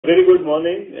Very good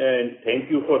morning, and thank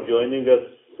you for joining us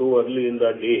so early in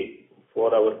the day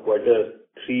for our quarter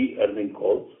three earnings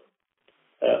calls.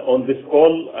 On this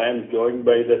call, I am joined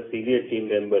by the senior team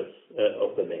members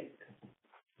of the bank.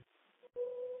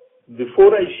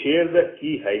 Before I share the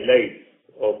key highlights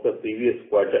of the previous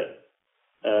quarter,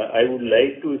 I would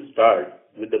like to start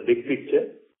with the big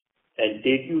picture and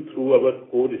take you through our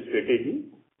core strategy,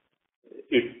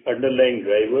 its underlying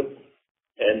drivers,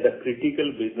 and the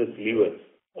critical business levers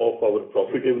of our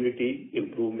profitability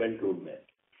improvement roadmap.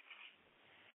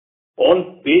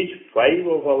 On page 5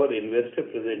 of our investor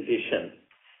presentation,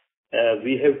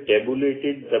 we have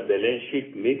tabulated the balance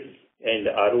sheet mix and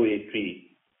ROA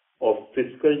tree of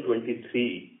fiscal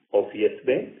 23 of Yes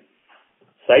Bank,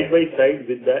 side by side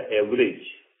with the average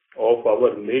of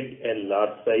our mid and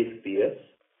large size peers.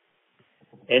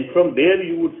 And from there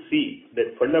you would see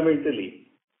that fundamentally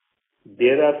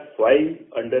there are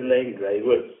 5 underlying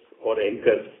drivers or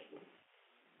anchors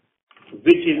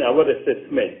which in our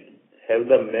assessment have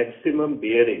the maximum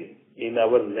bearing in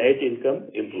our net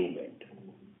income improvement.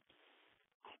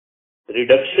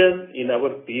 Reduction in our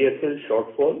PSL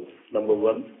shortfall, number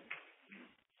 1.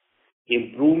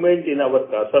 Improvement in our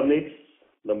CASA mix,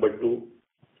 number 2.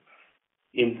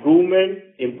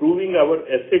 Improving our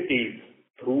asset yields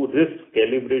through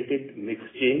risk-calibrated mix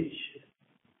change,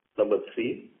 number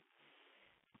 3.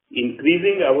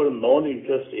 Increasing our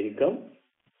non-interest income,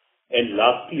 and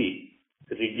lastly,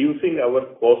 reducing our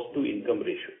cost-to-income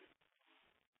ratio.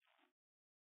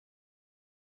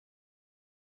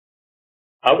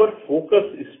 Our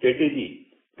focus strategy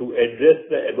to address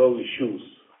the above issues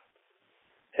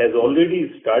has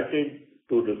already started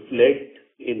to reflect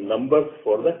in numbers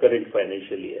for the current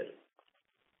financial year.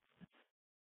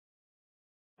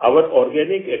 Our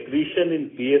organic accretion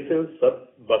in PSL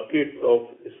sub-buckets of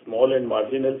small and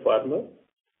marginal farmer,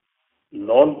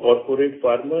 non-corporate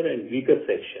farmer and weaker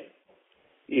section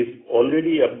is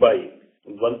already up by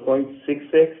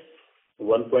 1.6x,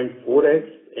 1.4x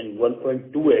and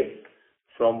 1.2x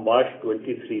from March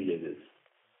 23 levels.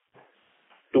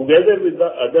 Together with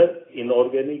the other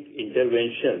inorganic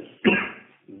interventions,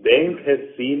 bank has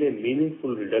seen a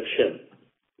meaningful reduction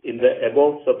in the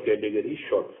above subcategory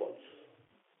shortfalls.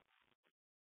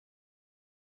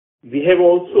 We have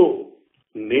also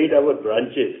made our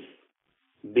branches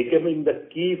becoming the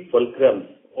key fulcrums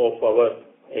of our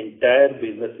entire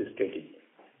business strategy.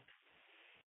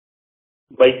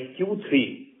 By Q3,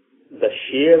 the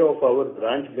share of our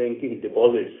branch banking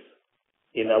deposits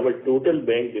in our total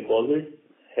bank deposit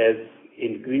has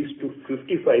increased to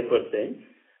 55%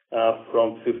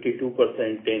 from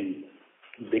 52% in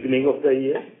beginning of the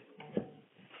year.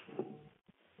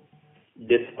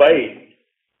 Despite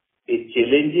a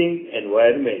challenging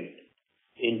environment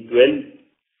in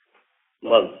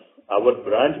 12 months, our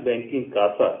branch banking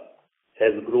CASA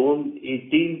has grown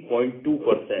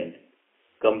 18.2%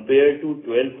 compared to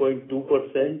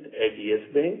 12.2% at Yes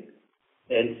Bank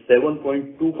and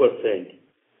 7.2%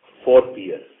 for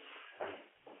peers.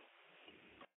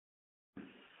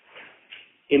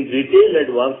 In retail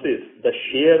advances, the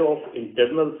share of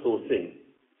internal sourcing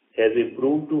has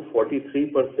improved to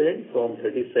 43% from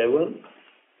 37%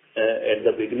 at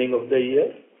the beginning of the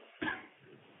year.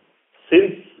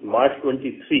 Since March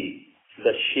 23,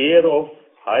 the share of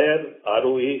higher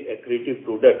ROA accretive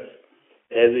products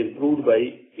has improved by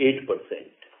 8%.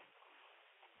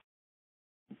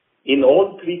 In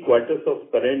all 3 quarters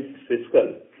of current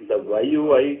fiscal, the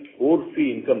YOY core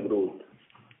fee income growth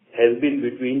has been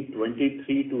between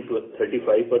 23 to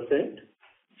 35%,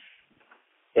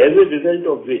 as a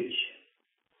result of which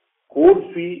core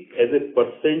fee as a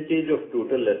percentage of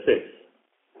total assets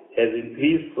has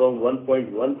increased from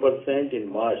 1.1%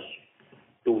 in March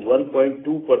to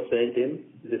 1.2% in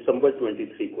December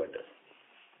 23 quarter.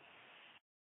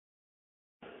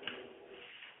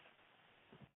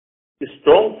 A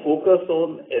strong focus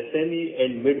on SME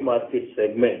and mid-market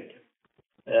segment,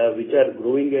 which are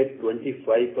growing at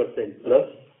 25% plus.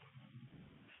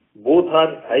 Both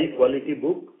are high quality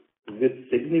book with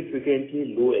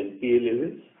significantly low NPA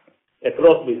levels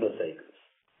across business cycles.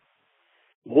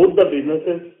 Both the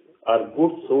businesses are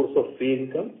good source of fee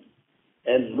income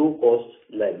and low cost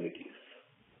liabilities.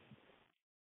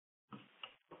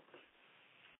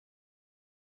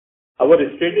 Our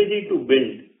strategy to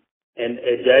build an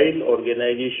agile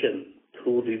organization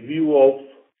through review of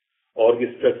org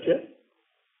structure,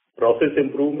 process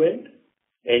improvement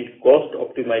and cost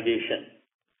optimization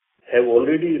have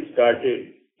already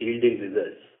started yielding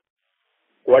results.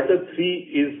 Quarter 3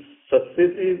 is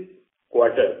successive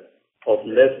quarter of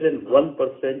less than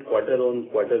 1%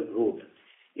 quarter-on-quarter growth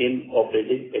in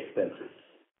operating expenses.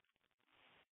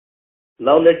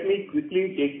 Now let me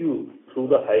quickly take you through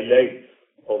the highlights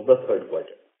of the third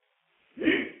quarter.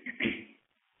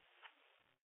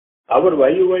 Our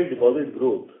YOY deposit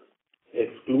growth,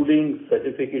 excluding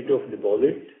certificate of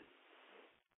deposit,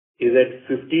 is at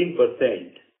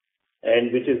 15%,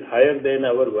 and which is higher than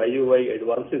our YOY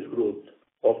advances growth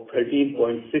of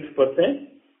 13.6%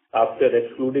 after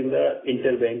excluding the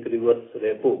interbank reverse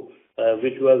repo,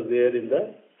 which was there in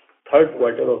the third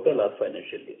quarter of the last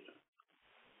financial year.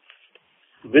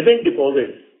 Within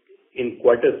deposits in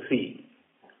quarter 3,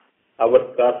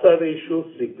 our CASA ratio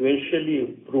sequentially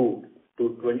improved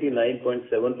to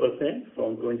 29.7%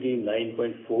 from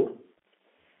 29.4%,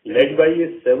 led by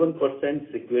a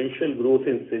 7% sequential growth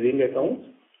in saving accounts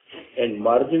and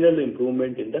marginal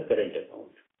improvement in the current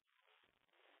account.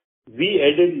 We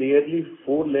added nearly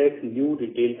 4 lakh new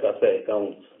retail CASA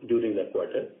accounts during the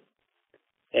quarter,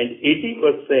 and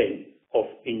 80% of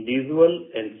individual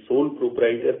and sole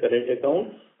proprietor current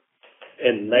accounts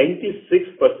and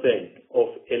 96%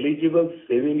 of eligible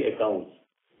saving accounts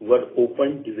were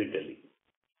opened digitally.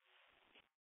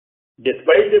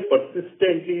 Despite a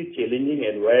persistently challenging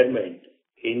environment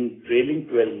in trailing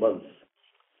 12 months,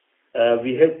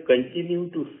 we have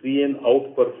continued to see an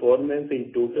outperformance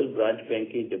in total branch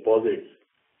banking deposits,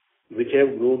 which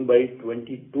have grown by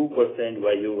 22%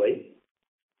 YOY.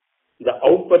 The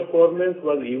outperformance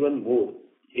was even more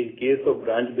in case of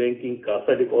branch banking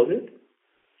CASA deposit,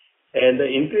 and the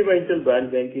incremental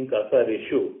branch banking CASA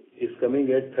ratio is coming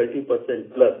at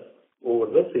 30% plus over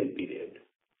the same period.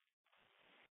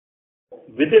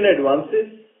 Within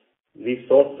advances, we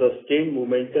saw sustained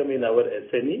momentum in our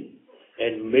SME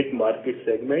and mid-market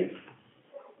segments.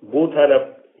 Both are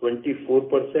up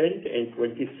 24% and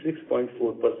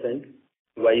 26.4%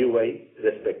 YOY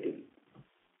respectively.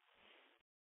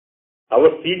 Our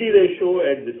CD ratio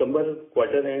at December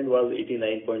quarter end was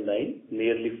 89.9,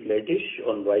 nearly flattish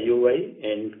on YOY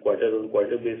and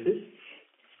quarter-on-quarter basis.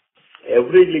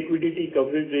 Average liquidity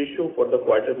coverage ratio for the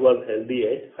quarter was healthy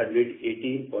at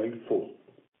 118.4.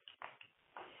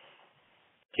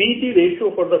 CET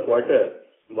ratio for the quarter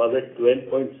was at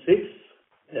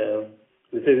 12.6,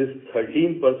 which is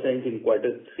 13% in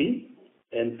quarter 3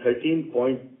 and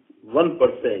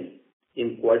 13.1%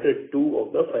 in quarter 2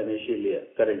 of the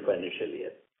current financial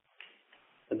year.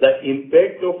 The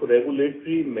impact of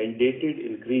regulatory mandated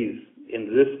increase in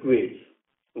risk weights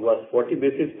was 40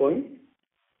 basis points,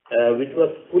 which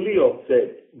was fully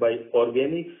offset by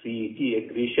organic CET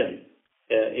accretion,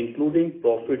 including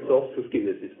profits of 50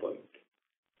 basis points.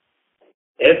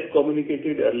 As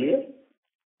communicated earlier,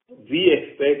 we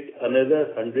expect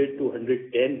another 100 to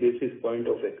 110 basis point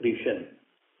of accretion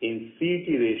in CET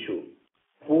ratio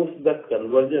post the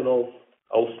conversion of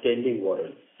outstanding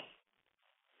warrants.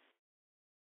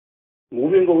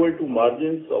 Moving over to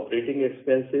margins, operating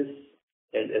expenses,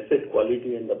 and asset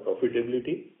quality and the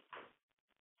profitability.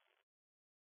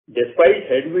 Despite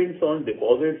headwinds on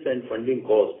deposits and funding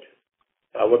cost,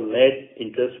 our net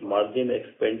interest margin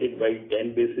expanded by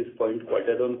 10 basis points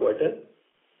quarter-on-quarter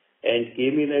and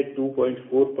came in at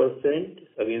 2.4%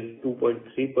 against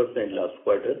 2.3% last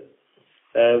quarter,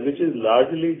 which is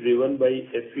largely driven by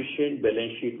efficient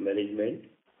balance sheet management,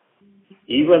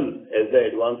 even as the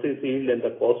advances yield and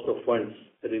the cost of funds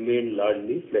remain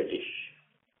largely flattish.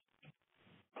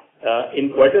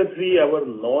 In quarter 3, our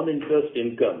non-interest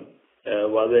income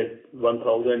was at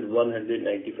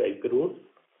 1,195 crores,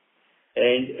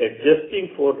 and adjusting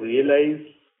for realized,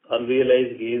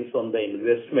 unrealized gains on the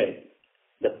investment,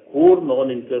 the core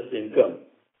non-interest income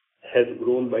has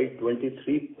grown by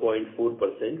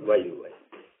 23.4% YOY.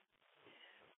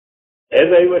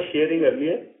 As I was sharing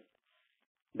earlier,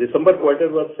 December quarter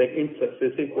was second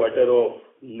successive quarter of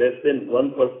less than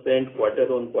 1%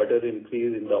 quarter-on-quarter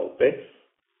increase in the OPEX.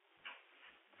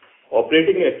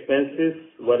 Operating expenses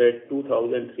were at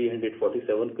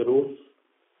 2,347 crores,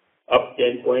 up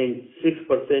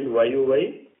 10.6%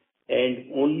 YOY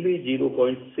and only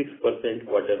 0.6%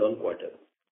 quarter-on-quarter.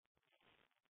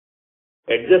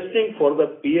 Adjusting for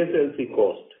the PSLC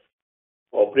cost,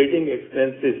 operating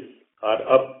expenses are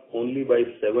up only by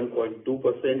 7.2%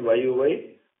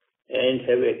 YOY and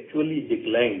have actually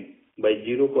declined by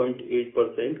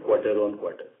 0.8%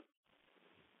 quarter-on-quarter.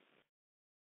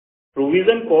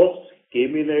 Provision costs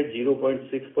came in at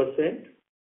 0.6%,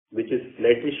 which is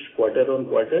flattish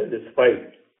quarter-on-quarter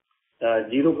despite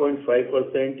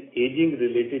 0.5%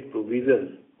 aging-related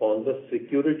provisions on the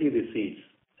security receipts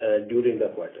during the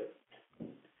quarter.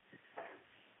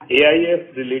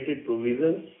 AIF-related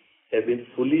provisions have been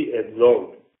fully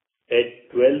absorbed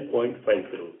at 12.5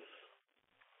 crores.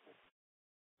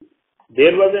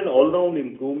 There was an all-round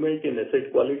improvement in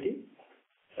asset quality.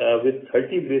 with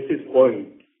 30 basis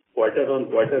point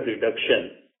quarter-on-quarter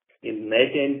reduction in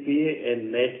net NPA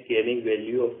and net carrying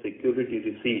value of security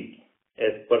receipts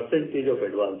as percentage of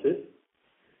advances,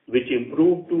 which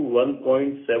improved to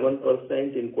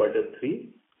 1.7% in quarter 3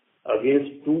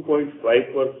 against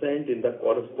 2.5% in the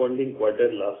corresponding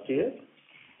quarter last year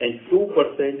and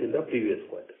 2% in the previous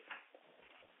quarter.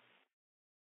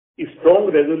 A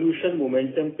strong resolution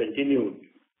momentum continued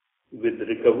with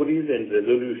recoveries and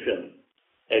resolution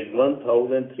at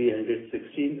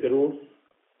 1,316 crores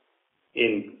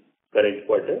in current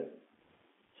quarter.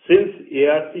 Since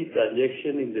ARC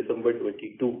transaction in December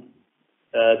 22,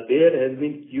 there has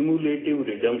been cumulative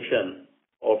redemption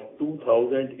of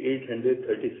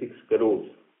 2,836 crores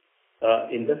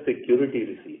in the security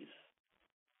receipts.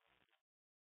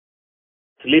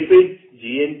 Slippage,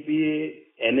 GNPA,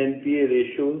 NNPA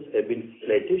ratios have been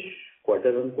flattish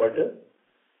quarter-on-quarter.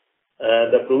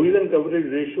 The provision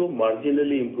coverage ratio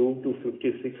marginally improved to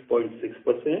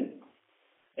 56.6%,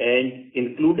 and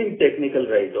including technical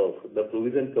write-off, the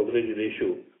provision coverage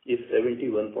ratio is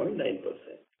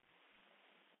 71.9%.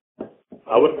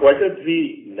 Our quarter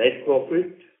 3 net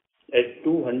profit at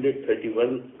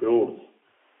 231 crores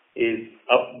is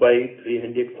up by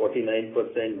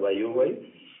 349% YOY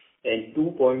and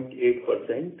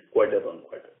 2.8%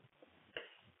 quarter-on-quarter.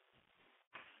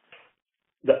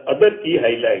 The other key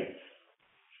highlights.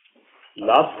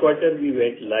 Last quarter, we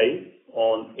went live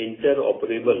on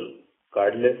interoperable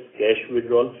cardless cash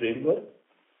withdrawal framework,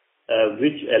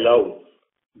 which allows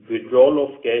withdrawal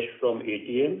of cash from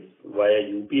ATMs via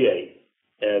UPI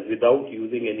without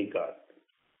using any card.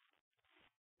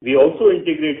 We also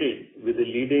integrated with a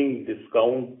leading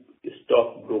discount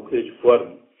stock brokerage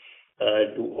firm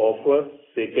to offer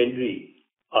secondary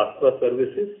ASPA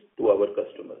services to our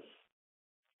customers.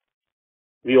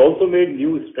 We also made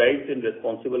new strides in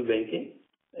responsible banking,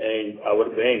 and our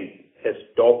bank has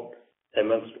topped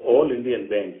amongst all Indian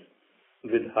banks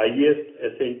with highest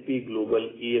S&P Global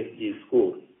ESG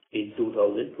score in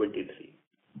 2023.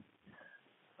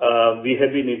 We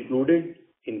have been included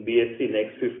in BSE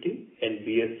Next 50 and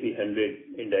BSE 100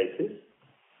 indices.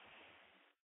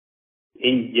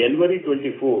 In January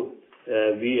 24,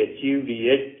 we achieved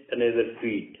yet another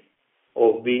feat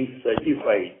of being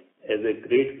certified as a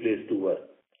great place to work,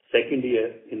 second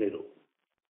year in a row.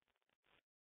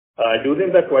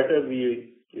 During the quarter,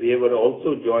 we were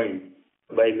also joined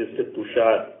by Mr.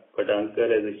 Tushar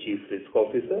Patankar as a Chief Risk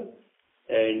Officer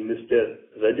and Mr.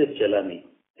 Rajat Chalani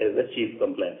as the Chief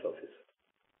Compliance Officer.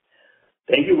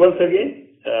 Thank you once again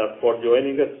for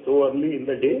joining us so early in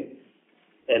the day,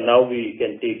 and now we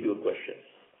can take your questions.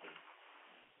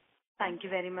 Thank you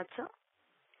very much, sir.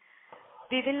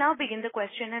 We will now begin the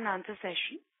question and answer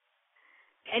session.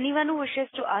 Anyone who wishes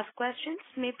to ask questions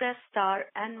may press star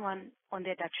and 1 on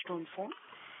their touchtone phone.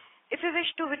 If you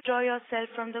wish to withdraw yourself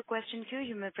from the question queue,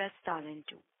 you may press star and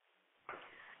 2.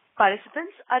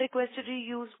 Participants are requested to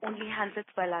use only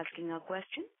handsets while asking a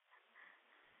question.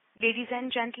 Ladies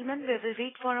and gentlemen, we will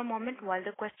wait for a moment while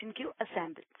the question queue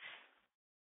assembles.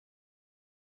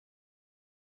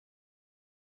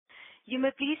 You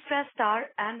may please press star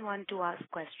and 1 to ask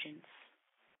questions.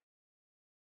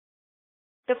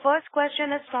 The first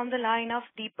question is from the line of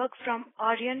Deepak from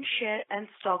Aryan Share and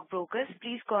Stock Brokers.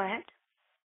 Please go ahead.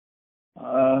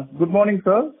 Good morning,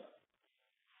 sir.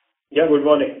 Yeah, good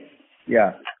morning.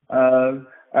 Yeah. And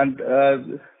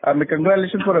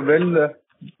congratulations for a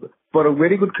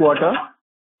very good quarter.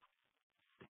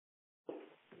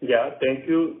 Yeah, thank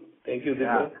you. Thank you,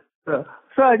 Deepak. Yeah.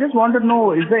 So I just want to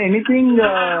know, is there anything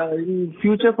in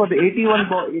future for the 81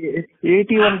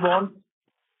 bonds?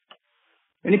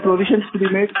 Any provisions to be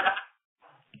made?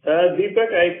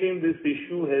 Deepak, I think this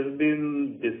issue has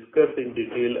been discussed in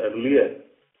detail earlier,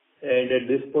 and at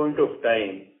this point of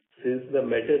time, since the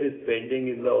matter is pending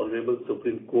in the Honorable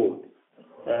Supreme Court,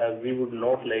 we would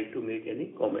not like to make any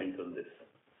comment on this.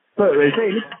 So is there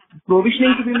any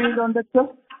provisioning to be made on that, sir?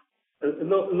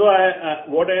 No.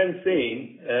 What I am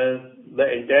saying,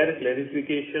 the entire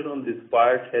clarification on this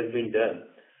part has been done.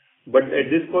 But at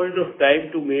this point of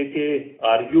time, to make a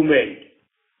argument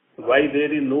why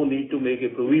there is no need to make a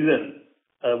provision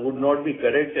would not be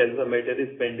correct, as the matter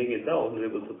is pending in the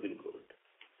Honorable Supreme Court.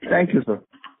 Thank you, sir.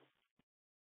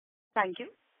 Thank you.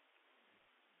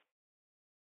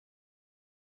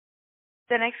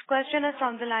 The next question is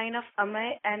from the line of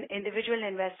Amay, an individual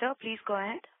investor. Please go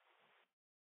ahead.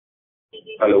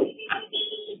 Hello.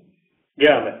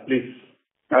 Yeah, Amay, please.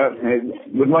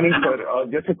 Good morning, sir.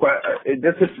 Just a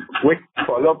quick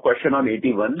follow-up question on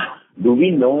 81. Do we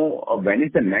know when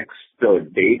is the next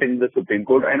date in the Supreme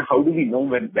Court, and how do we know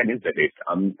when is the date?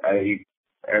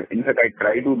 In fact, I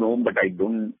try to know, but I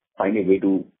don't find a way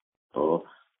to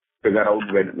figure out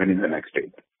when is the next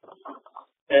date.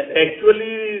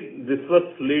 Actually, this was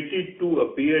slated to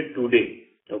appear today,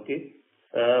 okay?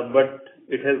 But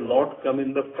it has not come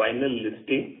in the final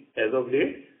listing as of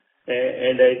date,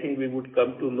 and I think we would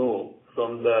come to know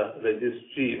from the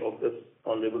registry of the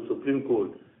Honorable Supreme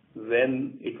Court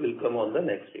when it will come on the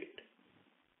next date.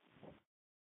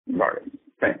 Got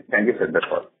it. Thank you, sir. That's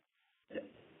all.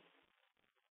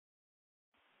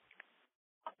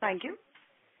 Thank you.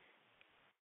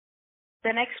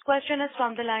 The next question is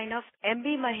from the line of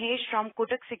MB Mahesh from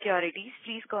Kotak Securities.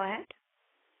 Please go ahead.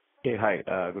 Hey, hi.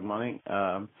 Good morning.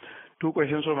 Two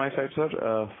questions from my side,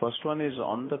 sir. First one is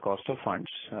on the cost of funds.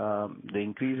 The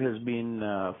increase has been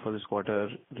for this quarter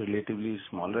relatively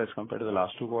smaller as compared to the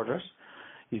last two quarters.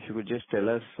 If you could just tell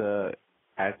us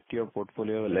at your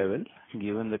portfolio level,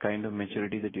 given the kind of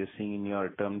maturity that you're seeing in your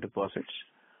term deposits,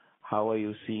 how are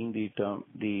you seeing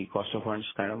the cost of funds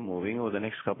kind of moving over the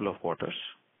next couple of quarters?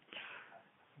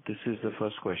 This is the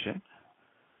first question.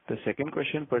 The second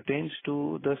question pertains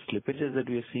to the slippages that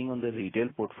we are seeing on the retail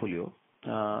portfolio.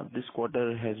 This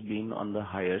quarter has been on the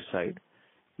higher side.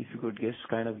 If you could just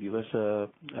kind of give us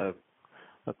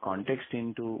a context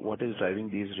into what is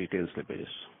driving these retail slippages.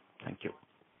 Thank you.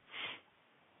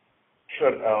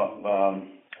 Sure.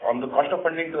 On the cost of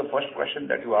funding, to the first question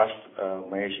that you asked,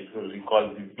 Mahesh, if you recall,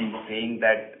 we've been saying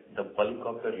that the bulk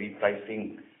of the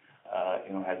repricing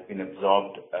has been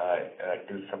absorbed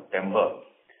till September.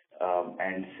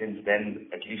 And since then,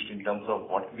 at least in terms of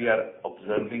what we are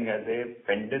observing as a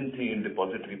pendency in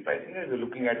deposit repricing, we're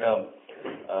looking at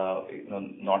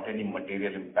not any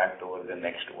material impact over the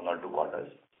next 1 or 2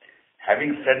 quarters.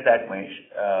 Having said that, Mahesh,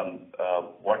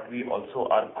 what we also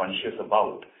are conscious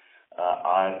about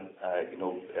are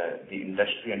the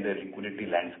industry and the liquidity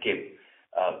landscape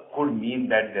could mean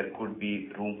that there could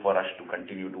be room for us to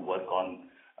continue to work on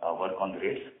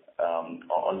rates.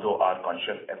 Although our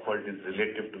conscious effort is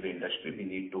relative to the industry, we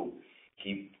need to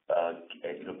keep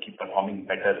performing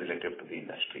better relative to the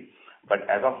industry. But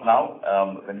as of now,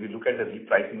 when we look at the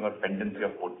repricing or pendency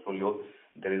of portfolio,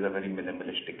 there is a very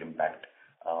minimalistic impact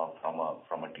from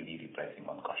a TD repricing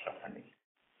on cost of funding.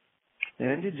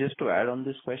 And just to add on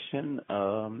this question,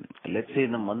 let's say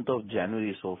in the month of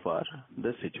January so far,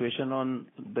 the situation on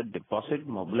the deposit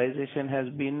mobilization has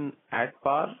been at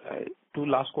par to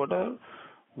last quarter,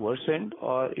 worsened,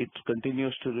 or it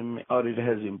continues to remain, or it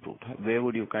has improved? Where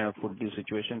would you kind of put the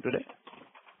situation today?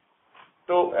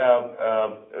 So,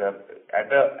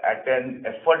 at an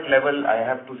effort level, I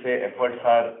have to say efforts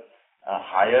are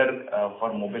higher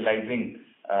for mobilizing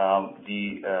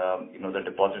the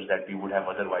deposits that we would have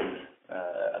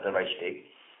otherwise take.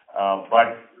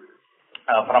 But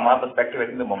from our perspective, I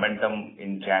think the momentum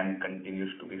in Jan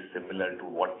continues to be similar to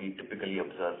what we typically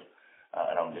observe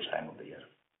around this time of the year.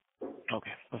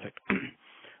 Okay, perfect.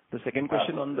 The second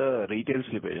question on the retail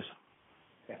slippages.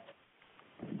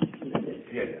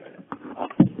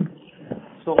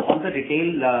 So on the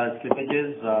retail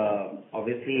slippages,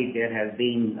 obviously there has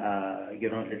been a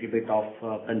little bit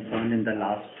of concern in the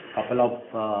last couple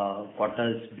of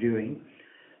quarters brewing.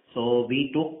 So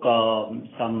we took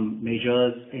some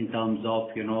measures in terms of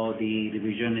the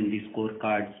revision in the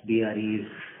scorecards, BREs,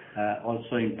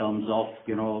 also in terms of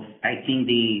tightening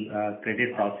the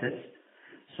credit process.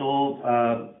 So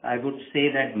I would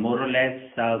say that more or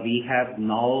less we have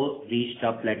now reached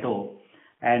a plateau,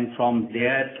 and from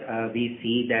there we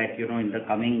see that in the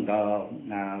coming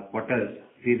quarters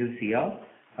we will see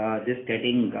this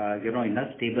getting in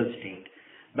a stable state.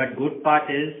 But good part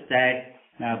is that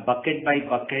bucket by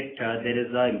bucket there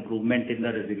is an improvement in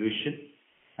the resolution.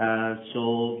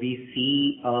 So we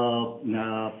see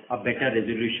a better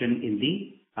resolution in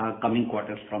the coming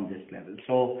quarters from this level.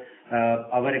 So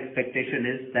our expectation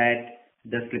is that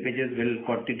the slippages will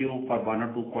continue for 1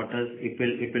 or 2 quarters.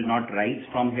 It will not rise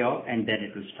from here, and then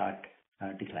it will start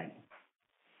declining.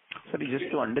 Sorry,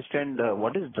 just to understand,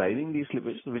 what is driving these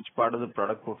slippages? Which part of the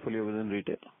product portfolio within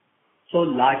retail? So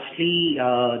largely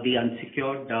the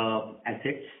unsecured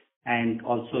assets, and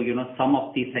also some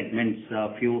of the segments,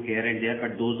 few here and there,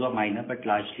 but those are minor. But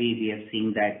largely we have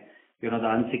seen that the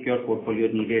unsecured portfolio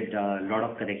needed a lot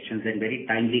of corrections, and very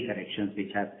timely corrections,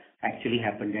 which have actually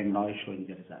happened and now is showing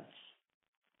the results.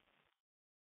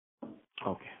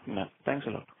 Okay. Yeah. Thanks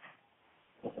a lot.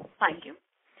 Thank you.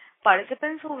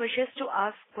 Participants who wishes to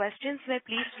ask questions may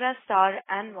please press star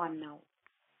and 1 now.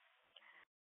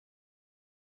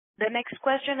 The next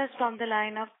question is from the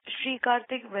line of Sri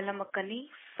Karthik Velamakanni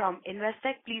from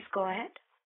Investec. Please go ahead.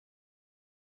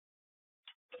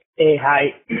 Hey,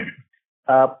 hi.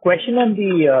 Question on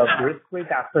the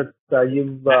risk-weight assets.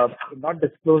 You've not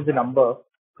disclosed the number.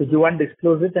 Could you, one,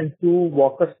 disclose it, and two,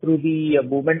 walk us through the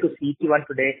movement to CET1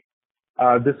 today,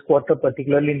 this quarter,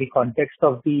 particularly in the context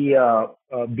of the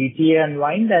BTA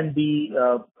unwind and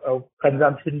the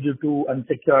consumption due to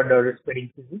unsecured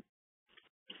risk-weighting increases?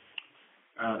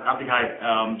 Karthik, hi.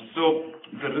 So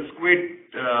the risk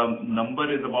weight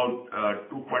number is about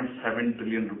 2.7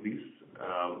 trillion rupees,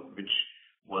 which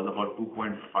was about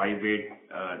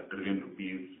 2.58 trillion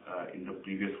rupees in the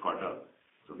previous quarter.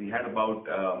 So we had about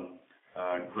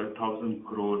 12,000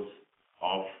 crores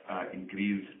of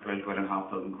increase,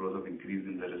 12,500 crores of increase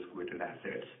in the risk-weighted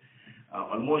assets.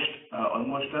 Almost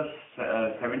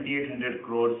 7,800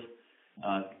 crores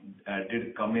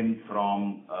did come in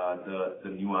from the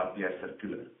new RBI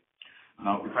circular.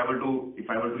 Now, if I were to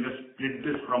just split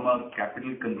this from a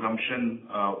capital consumption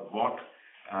walk,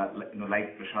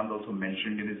 like Prashant also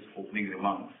mentioned in his opening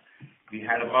remarks, we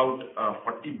had about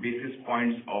 40 basis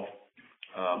points of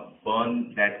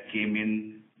burn that came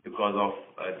in because of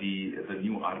the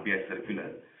new RBI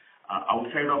circular.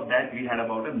 Outside of that, we had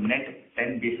about a net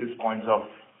 10 basis points of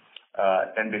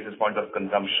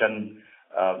consumption,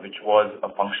 which was a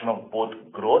function of both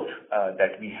growth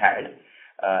that we had,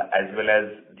 as well as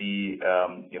the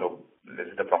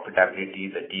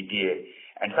profitability, the DTA,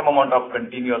 and some amount of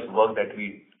continuous work that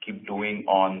we keep doing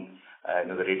on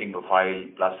the rating profile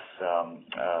plus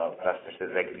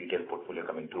the retail portfolio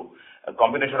coming through. A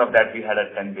combination of that, we had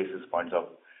a 10 basis points of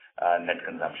net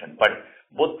consumption. But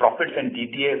both profits and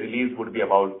DTA release would be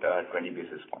about 20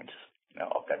 basis points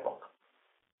of that work.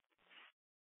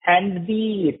 And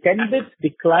the 10 bits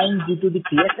decline due to the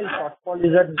PSL shortfall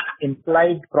is an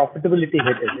implied profitability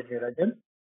hit, isn't it, Rajan?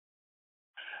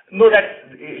 No,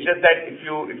 it's just that if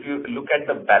you look at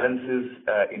the balances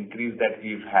increase that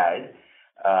we've had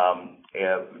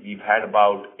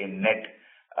about a net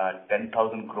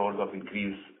 10,000 crores of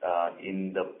increase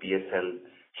in the PSL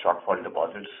shortfall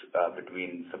deposits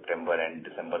between September and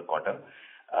December quarter.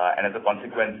 And as a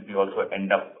consequence, we also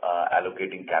end up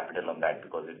allocating capital on that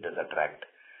because it does attract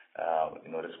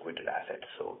risk-weighted assets.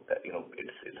 So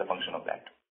it's a function of that.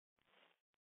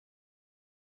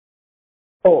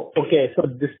 Oh, okay. So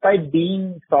despite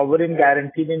being sovereign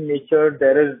guaranteed in nature,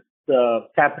 there is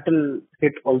capital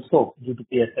hit also due to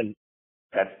PSL.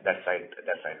 That's right.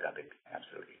 That's right, Karthik.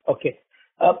 Absolutely. Okay.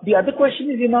 The other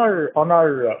question is on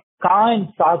our CA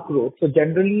and SA growth. So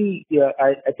generally,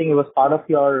 I think it was part of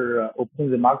your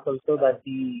opening remarks also that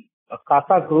the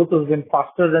CASA growth has been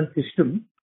faster than system.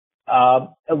 And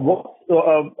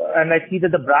I see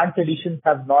that the branch additions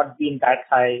have not been that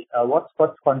high. What's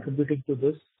contributing to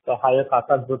this, the higher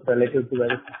CASA growth relative to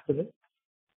where it is today?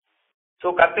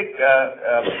 So, Karthik,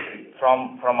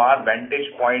 from our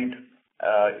vantage point,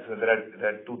 so there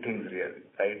are two things here,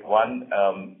 right? One,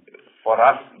 for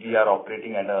us, we are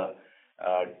operating at a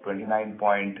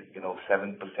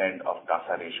 29.7% of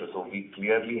CASA ratio. So we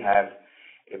clearly have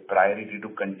a priority to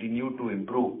continue to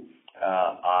improve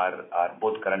our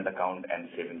both current account and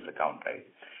savings account, right?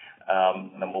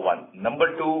 Number one.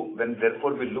 Number two, when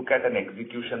therefore we look at an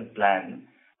execution plan,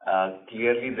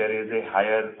 clearly there is a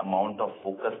higher amount of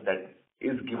focus that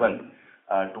is given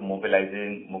to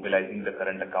mobilizing the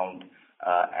current account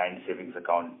and savings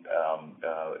account,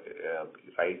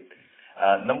 right?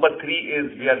 Number three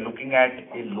is we are looking at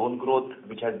a loan growth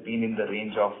which has been in the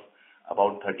range of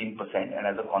about 13%, and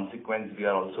as a consequence, we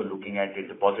are also looking at a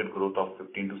deposit growth of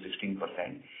 15 to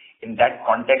 16%. In that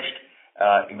context,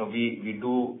 we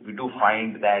do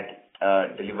find that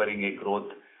delivering a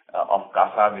growth of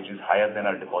CASA which is higher than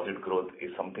our deposit growth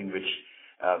is something which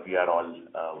we are all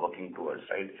working towards,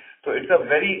 right? So it's a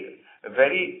very,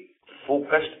 very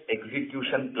focused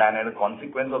execution plan, and a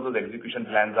consequence of those execution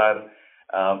plans are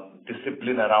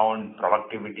discipline around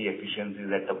productivity,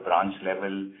 efficiencies at the branch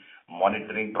level,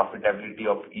 monitoring profitability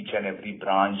of each and every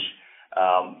branch,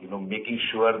 making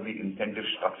sure the incentive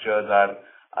structures are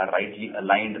rightly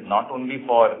aligned, not only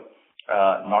for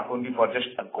just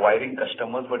acquiring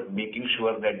customers, but making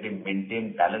sure that they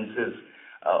maintain balances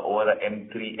over the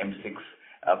M3, M6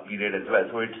 period as well.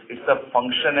 So it's a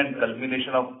function and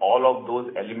culmination of all of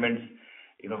those elements,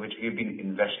 which we've been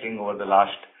investing over the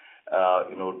last 2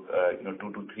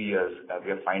 to 3 years.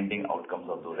 We are finding outcomes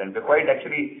of those, and we're quite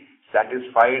actually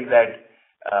satisfied that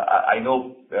I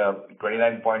know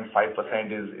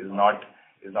 29.5% is not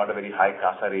a very high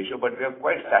CASA ratio, but we are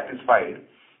quite satisfied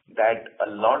that a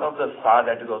lot of the SA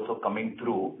that is also coming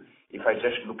through, if I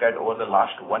just look at over the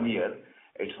last 1 year,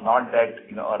 it's not that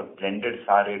our blended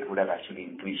SA rate would have actually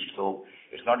increased. So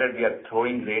it's not that we are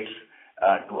throwing rates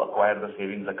to acquire the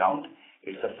savings account.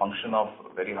 It's a function of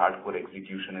very hardcore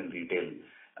execution in retail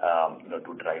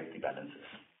to drive the balances.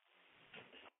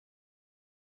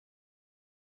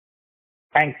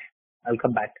 Thanks. I'll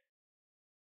come back.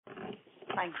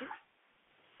 Thank you.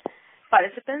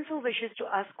 Participants who wishes to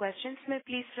ask questions may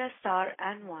please press star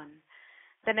and one.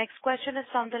 The next question is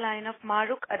from the line of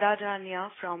Mahrukh Adajania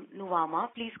from Nuvama.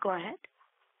 Please go ahead.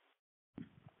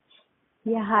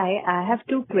 Yeah, hi. I have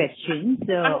two questions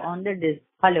on the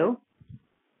Hello?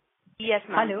 Yes,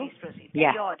 ma'am. Hello? Please proceed.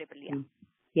 Yeah. You're audible, yeah.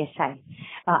 Yes, hi.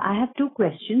 I have two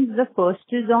questions. The first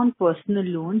is on personal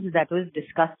loans that was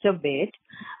discussed a bit.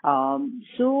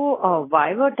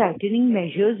 Why were tightening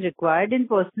measures required in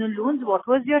personal loans? What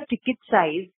was your ticket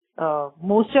size?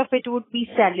 Most of it would be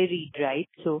salaried, right?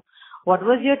 So what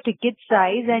was your ticket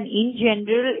size? And in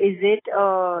general,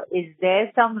 is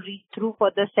there some read-through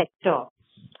for the sector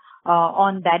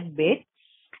on that bit?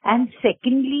 And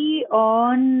secondly,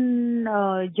 on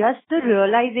just the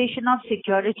realization of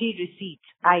security receipts.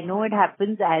 I know it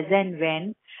happens as and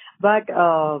when, but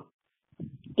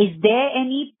is there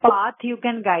any path you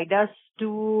can guide us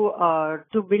to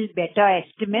build better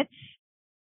estimates?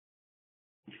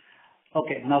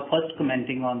 Okay. Now, first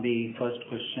commenting on the first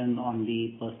question on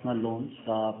the personal loans.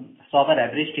 So our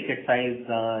average ticket size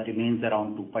remains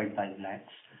around 2.5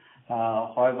 lakhs.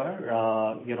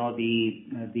 However,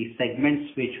 the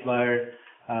segments which were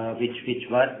a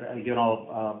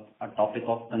topic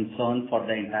of concern for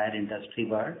the entire industry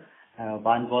were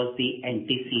one was the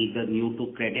NTC, the new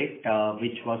to credit,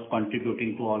 which was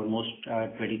contributing to almost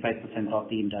 25% of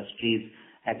the industry's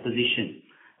acquisition.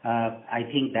 I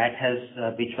think that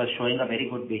which was showing a very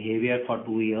good behavior for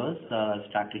 2 years,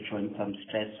 started showing some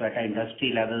stress. So at an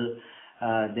industry level,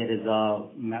 there is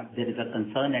a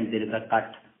concern and there is a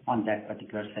cut on that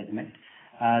particular segment.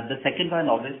 The second one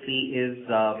obviously is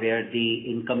where the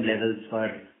income levels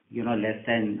were less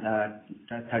than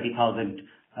 30,000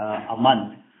 a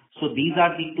month. So these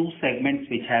are the two segments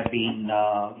which have been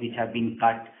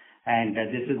cut, and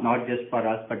this is not just for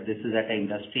us, but this is at an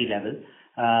industry level.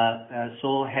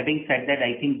 So having said that,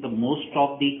 I think the most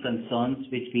of the concerns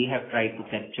which we have tried to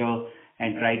capture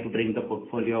and try to bring the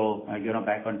portfolio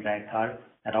back on track are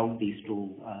around these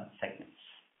two segments.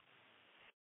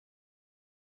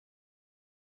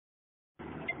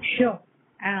 Sure.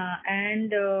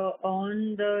 And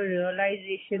on the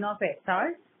realization of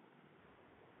SRs?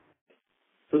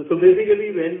 So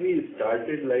basically, when we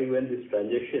started, like when this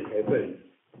transaction happened,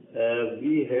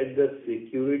 we had the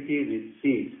security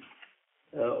receipts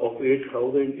of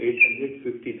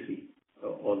 8,853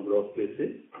 on gross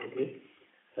basis, okay,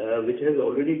 which has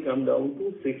already come down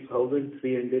to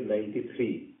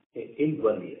 6,393 in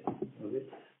 1 year. Okay.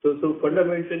 So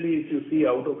fundamentally, if you see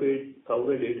out of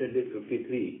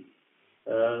 8,853,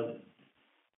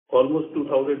 almost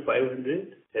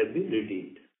 2,500 have been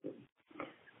redeemed.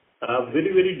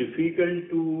 Very, very difficult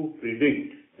to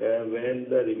predict when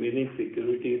the remaining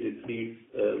security receipts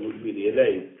would be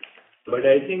realized. But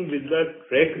I think with the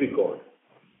track record,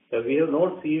 we have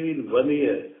not seen in 1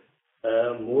 year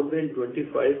more than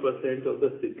 25% of the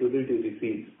security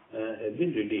receipts have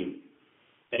been redeemed.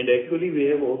 And actually, we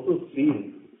have also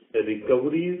seen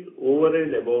recoveries over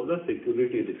and above the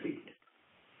security receipt.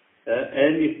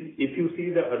 And if you see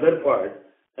the other part,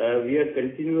 we are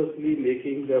continuously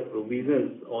making the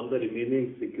provisions on the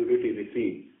remaining security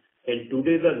receipt. And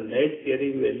today, the net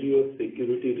carrying value of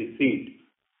security receipt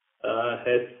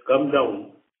has come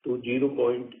down to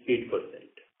 0.8%.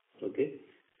 Okay.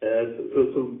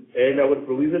 And our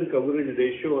provision coverage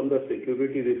ratio on the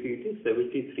security receipt is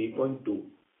 73.2.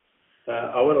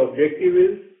 Our objective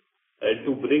is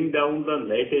to bring down the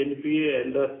net NPA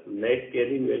and the net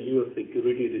carrying value of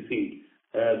security receipt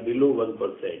below 1%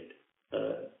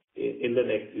 in the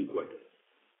next 3 quarters.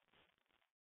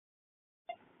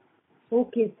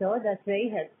 Okay, sir, that's very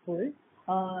helpful.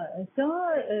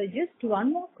 Sir, just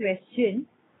one more question.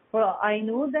 I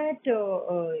know that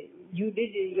your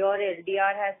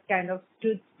LDR has kind of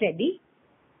stood steady.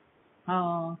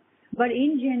 But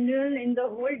in general, in the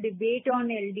whole debate on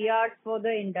LDR for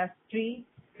the industry,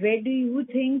 where do you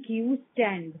think you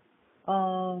stand?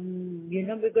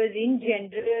 Because in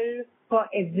general, for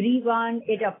everyone,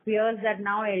 it appears that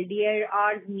now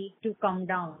LDRs need to come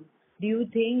down. Do you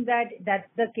think that that's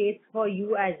the case for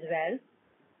you as well?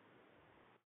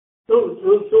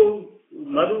 So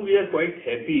Madhu, we are quite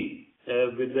happy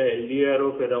with the LDR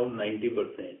of around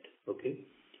 90%. Okay,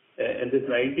 and this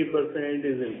 90%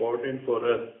 is important for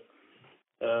us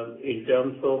in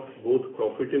terms of both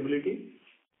profitability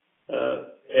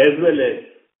as well as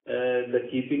the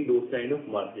keeping those kind of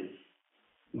margins.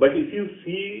 But if you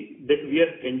see that we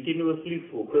are continuously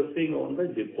focusing on the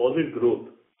deposit growth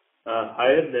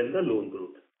higher than the loan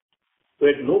growth. So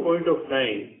at no point of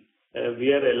time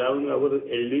we are allowing our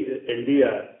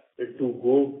LDR to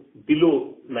go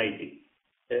below 90.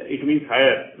 It means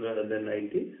higher than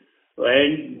 90.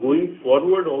 And going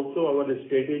forward also our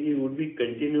strategy would be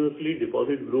continuously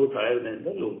deposit growth higher than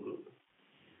the loan growth.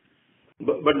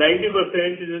 But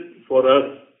 90% is, for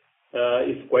us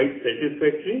is quite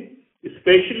satisfactory,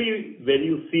 especially when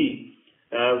you see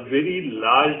a very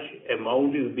large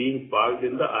amount is being parked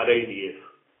in the RIDF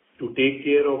to take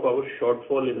care of our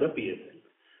shortfall in the PSL.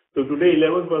 So today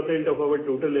 11% of our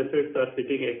total assets are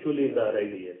sitting actually in the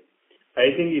RIDF.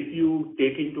 I think if you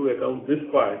take into account this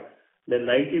part, then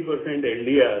 90%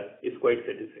 LDR is quite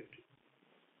satisfactory.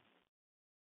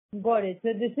 Got it.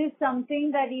 So this is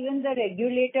something that even the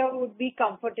regulator would be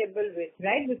comfortable with,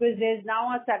 right? Because there's now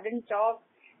a sudden talk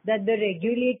that the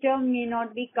regulator may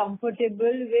not be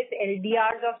comfortable with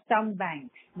LDRs of some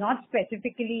banks, not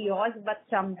specifically yours, but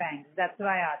some banks. That's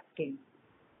why I'm asking.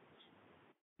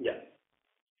 Yeah.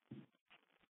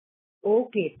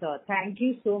 Okay, sir. Thank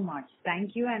you so much.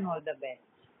 Thank you and all the best.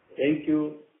 Thank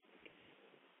you.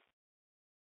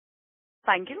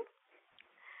 Thank you.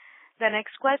 The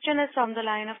next question is from the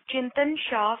line of Chintan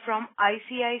Shah from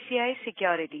ICICI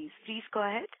Securities. Please go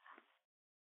ahead.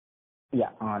 Yeah,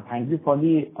 thank you for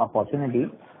the opportunity.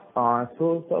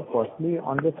 So firstly,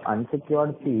 on this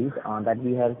unsecured piece, that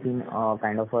we have seen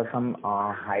kind of some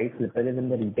high slippages in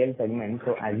the retail segment.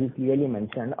 So as you clearly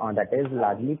mentioned, that is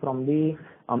largely from the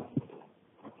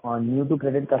new to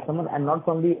credit customer and not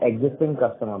from the existing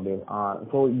customer base.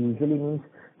 So usually means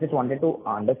just wanted to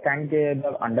understand the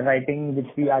underwriting which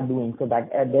we are doing, so that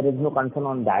there is no concern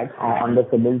on that, on the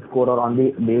CIBIL score or on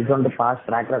the based on the past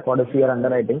track record if we are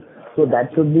underwriting. So that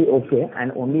should be okay,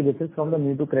 and only this is from the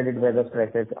new to credit where the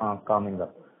stress is coming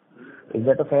up. Is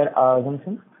that a fair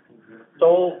assumption?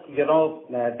 So,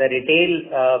 the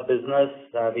retail business,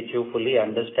 which you fully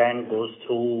understand, goes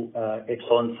through its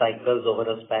own cycles over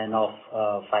a span of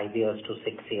 5 years to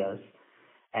 6 years.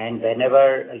 And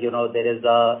whenever, there is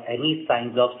any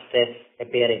signs of stress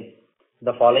appearing,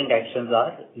 the following actions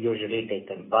are usually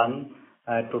taken. One,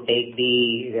 to take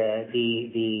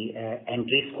the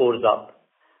entry scores up,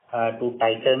 to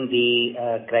tighten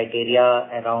the criteria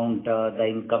around the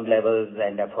income levels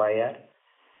and FIR.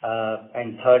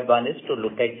 And third one is to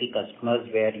look at the customers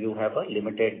where you have a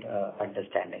limited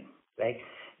understanding, right?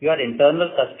 Your internal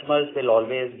customers will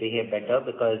always behave better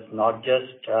because not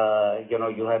just,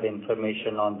 you have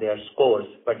information on their scores,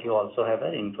 but you also have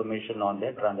information on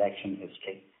their transaction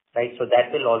history, right? So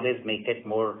that will always make it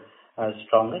more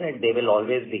stronger, and they will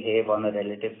always behave on a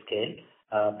relative scale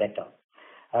better.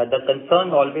 The concern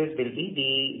always will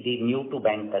be the new to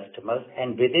bank customers,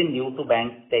 and within new to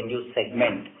bank, then you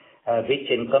segment which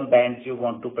income bands you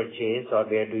want to purchase or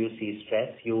where do you see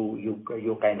stress.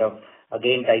 You kind of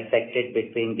again dissect it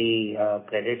between the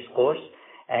credit scores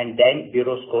and then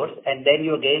bureau scores, and then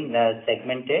you again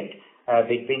segment it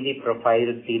between the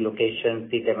profiles, the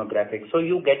locations, the demographics. So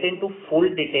you get into full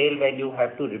detail when you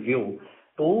have to review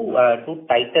to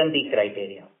tighten the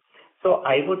criteria. So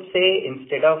I would say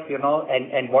instead of,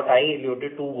 and what I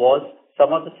alluded to was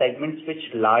some of the segments which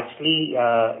largely,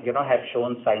 have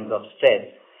shown signs of stress.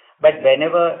 But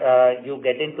whenever you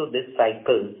get into this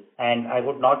cycle, and I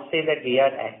would not say that we are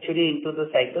actually into the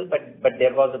cycle, but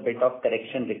there was a bit of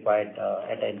correction required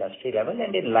at the industry level,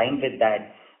 and in line with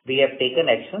that, we have taken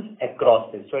actions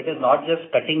across this. So it is not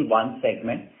just cutting one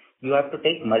segment. You have to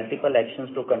take multiple actions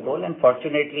to control, and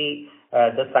fortunately,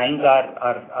 the signs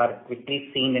are quickly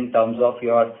seen in terms of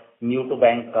your new to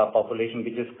bank population,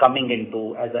 which is coming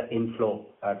into as an inflow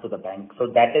to the bank. So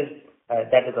that is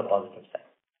a positive sign.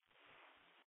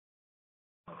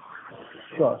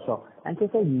 Sure. And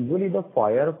so usually the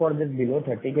FOIR for this below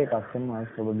 30K customers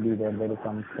would be there is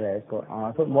some stress. So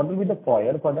what will be the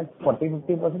FOIR for that,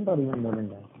 40-50% or even more than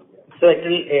that? So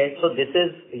this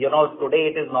is,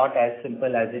 today it is not as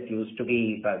simple as it used to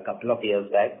be a couple of years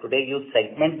back. Today you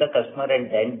segment the customer and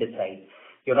then decide.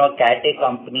 Cat A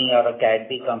company or a Cat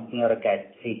B company or a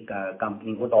Cat C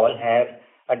company would all have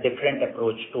a different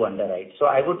approach to underwrite. So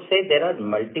I would say there are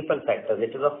multiple factors.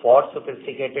 It is a far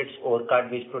sophisticated scorecard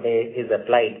which today is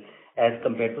applied as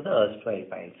compared to the erstwhile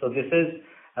file. So this is,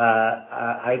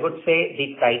 I would say,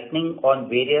 the tightening on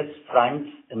various fronts,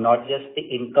 not just the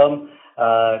income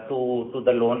to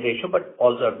the loan ratio, but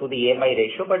also to the EMI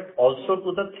ratio, but also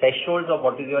to the thresholds of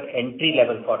what is your entry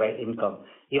level for income.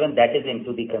 Even that is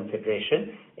into the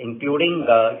consideration, including,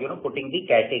 putting the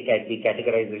Cat A, Cat B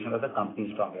categorization of the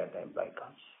companies from your employee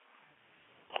accounts.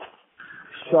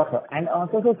 Sure, sir. And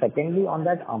also, so secondly, on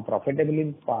that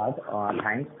profitability part,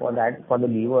 thanks for that, for the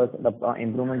levers, the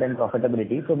improvement in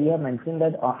profitability. So we have mentioned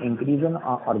that increase in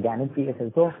organic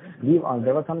PSL. So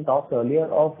there were some talks earlier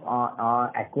of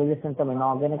acquisition, some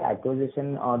inorganic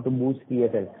acquisition to boost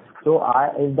PSL. So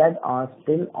is that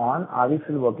still on? Are we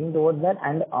still working towards that?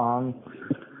 And on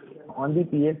the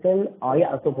PSL,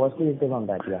 yeah, so firstly it is on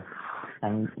that, yeah.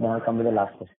 And then I'll come to the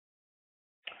last question.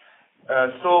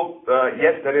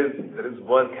 Yes, there is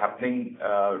work happening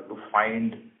to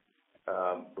find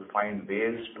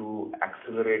ways to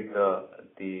accelerate the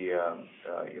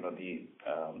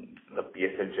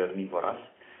PSL journey for us.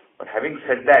 But having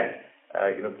said that,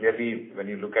 clearly when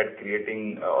you look at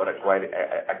creating or acquire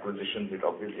acquisitions, it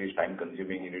obviously is time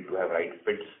consuming. You need to have right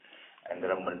fits, and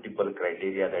there are multiple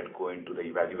criteria that go into the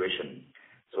evaluation.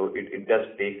 So it does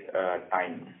take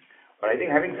time. But I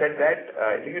think having said that,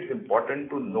 I think it's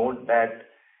important to note that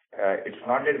it's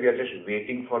not that we are just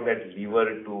waiting for that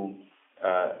lever to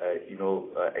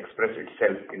express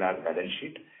itself in our balance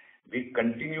sheet. We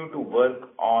continue to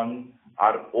work on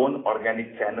our own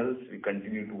organic channels. We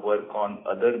continue to work on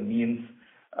other means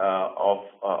of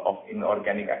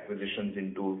inorganic acquisitions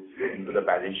into the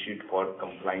balance sheet for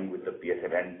complying with the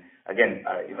PSL. And again,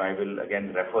 I will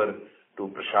again refer to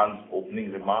Prashant's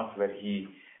opening remarks where he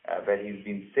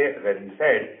said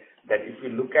that if you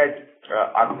look at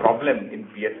our problem in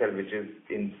PSL, which is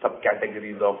in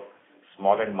subcategories of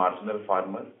small and marginal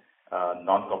farmers,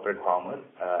 non-corporate farmers,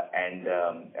 and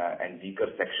weaker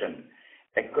section.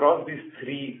 Across these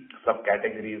three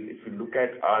subcategories, if you look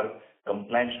at our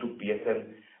compliance to PSL,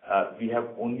 we have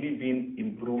only been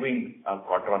improving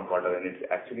quarter on quarter, and it's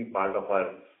actually part of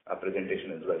our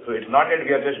presentation as well. So it's not that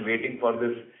we are just waiting for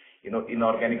this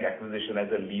inorganic acquisition as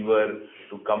a lever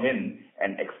to come in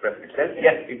and express itself.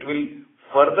 Yes, it will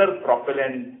further propel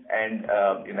and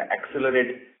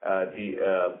accelerate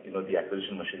the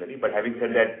acquisition machinery. But having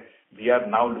said that, we are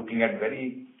now looking at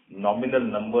very nominal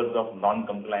numbers of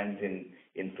non-compliance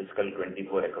in fiscal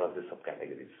 24 across the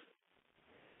subcategories.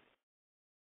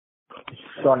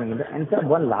 Sure, and sir,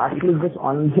 one lastly, just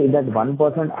on that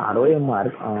 1% ROA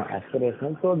mark,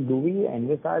 aspirational. So do we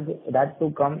envisage that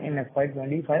to come in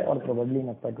FY25 or probably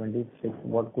in FY26?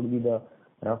 What could be the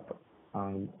rough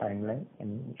timeline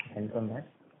and sense on that?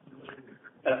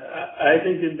 I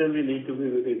think that we need to be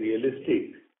very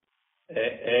realistic.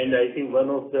 And I think one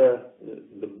of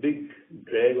the big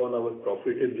drag on our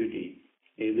profitability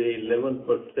is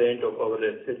 11% of our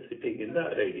assets sitting in the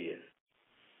RIDF.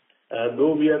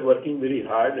 Though we are working very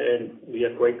hard and we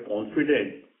are quite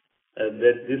confident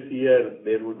that this year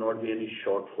there would not be any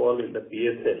shortfall in the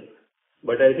PSL.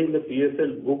 But I think the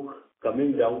PSL book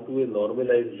coming down to a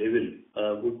normalized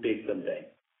level would take some time.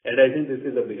 And I think this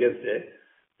is the biggest drag.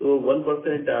 So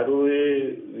 1%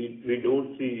 ROA we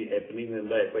don't see happening in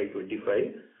the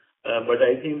FY25. But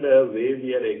I think the way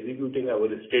we are executing our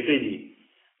strategy,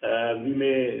 we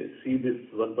may see this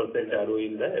 1% ROA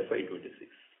in the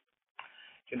FY26.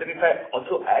 And then if I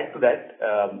also add to that,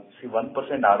 1%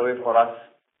 ROA for us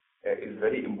is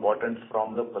very important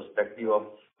from the perspective of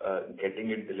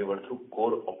getting it delivered through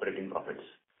core operating profits.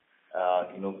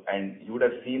 And you would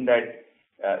have seen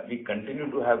that we continue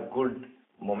to have good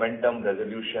momentum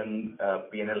resolution,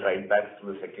 P&L write-backs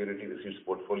to the security receipts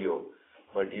portfolio.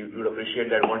 But you would appreciate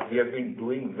that what we have been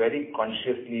doing very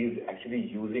consciously is actually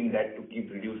using that to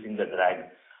keep reducing the drag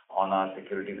on our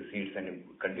security receipts and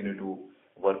continue to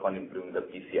work on improving the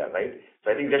PCR, right?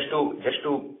 So I think just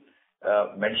to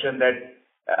mention that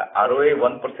ROA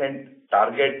 1%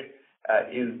 target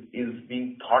is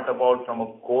being thought about from a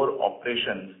core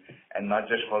operations and not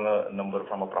just for a number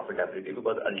from a profitability,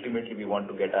 because ultimately we want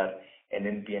to get our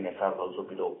NNP and SR also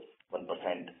below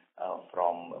 1%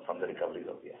 from the recoveries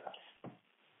of the SRs.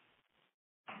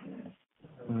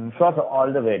 Sure, sir.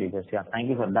 All the very best. Yeah. Thank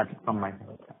you, sir. That's from my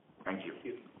side. Thank you.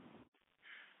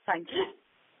 Thank you.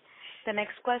 The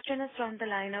next question is from the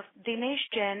line of Dinesh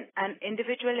Jain, an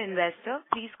individual investor.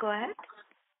 Please go ahead.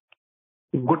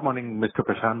 Good morning, Mr.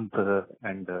 Prashant.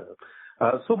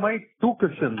 So my two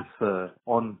questions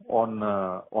on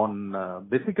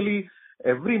basically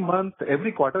every month,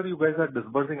 every quarter, you guys are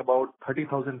disbursing about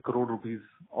 30,000 crore rupees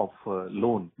of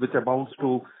loan, which amounts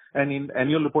to, and in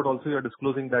annual report also you are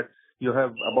disclosing that you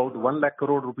have about 1 lakh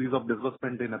crore rupees of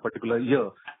disbursement in a particular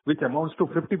year, which amounts to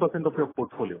 50% of your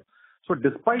portfolio. So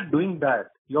despite doing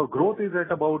that, your growth is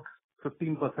at about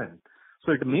 15%.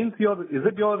 So it means your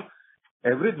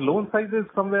average loan size is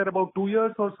somewhere about 2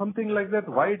 years or something like that.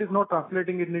 Why it is not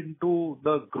translating it into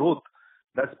the growth?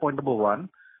 That's point number one.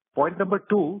 Point number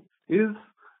two is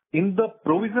in the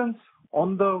provisions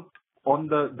on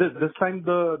this time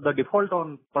the default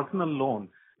on personal loan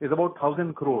is about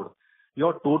 1,000 crore.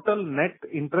 Your total net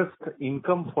interest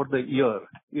income for the year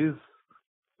is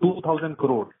 2,000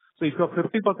 crore. So if your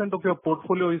 50% of your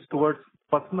portfolio is towards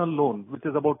personal loan, which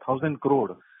is about 1,000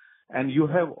 crore, and you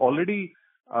have already,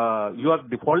 you are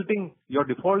defaulting, your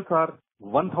defaults are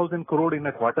 1,000 crore in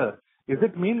a quarter, is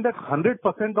it mean that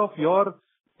 100% of your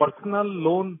personal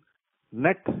loan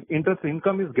net interest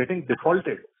income is getting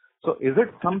defaulted? So is it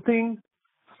something,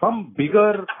 some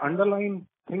bigger underlying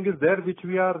thing is there which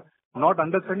we are not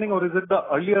understanding, or is it the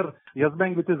earlier Yes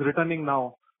Bank which is returning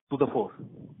now to the fore?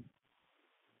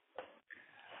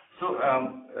 So,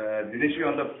 Dinesh,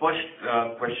 on the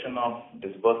first question of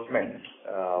disbursements,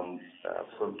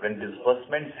 so when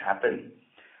disbursements happen,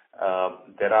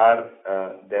 there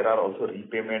are also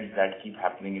repayments that keep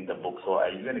happening in the book. So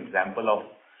I'll give you an example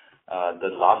of the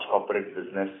large corporate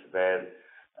business where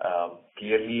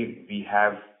clearly we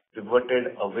have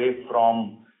pivoted away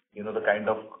from the kind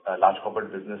of large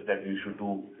corporate business that we used to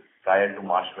do prior to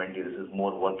March 20. This is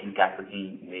more working capital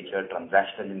in nature,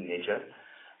 transactional in nature.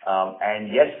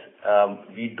 And yes,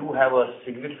 we do have a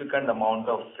significant amount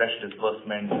of fresh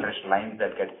disbursements, fresh lines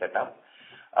that get set up.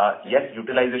 Yes,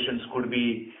 utilizations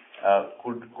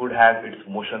could have its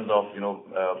motions of,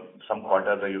 some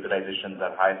quarters the utilizations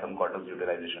are high, some quarters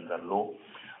utilizations are low.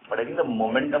 But I think the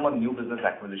momentum on new business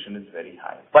acquisition is very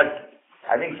high. But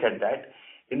having said that,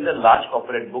 in the large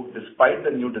corporate book, despite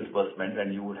the new disbursements,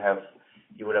 and you would have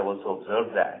also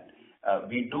observed that,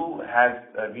 we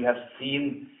have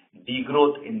seen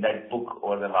degrowth in that book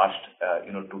over the last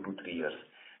 2 to 3 years.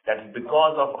 That's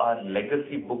because of our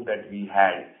legacy book that we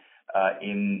had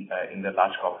in the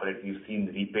large corporate. We've seen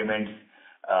repayments.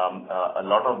 A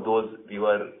lot of those we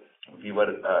were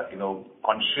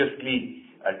consciously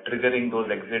triggering those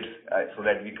exits so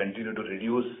that we continue to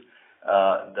reduce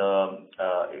the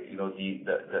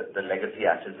legacy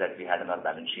assets that we had in our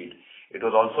balance sheet. It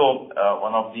was also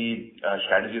one of the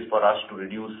strategies for us to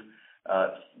reduce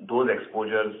those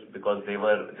exposures because they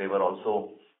were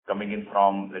also coming in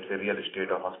from, let's say, real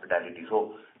estate or hospitality.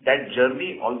 So that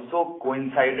journey also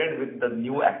coincided with the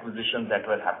new acquisitions that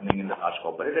were happening in the large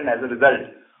corporate, and as a result,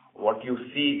 what you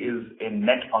see is a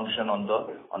net function on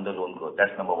the loan growth.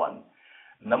 That's number one.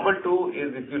 Number two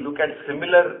is if you look at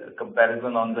similar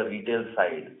comparison on the retail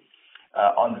side.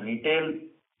 On retail,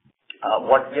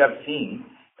 what we are seeing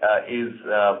is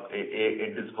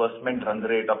a disbursement run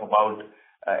rate of about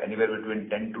anywhere between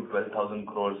 10 to 12,000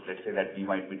 crores, let's say, that we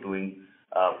might be doing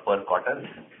per quarter.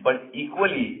 But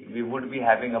equally, we would be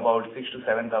having about 6 to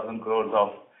 7,000 crores of,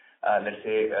 let's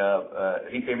say,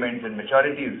 repayments and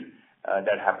maturities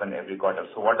that happen every quarter.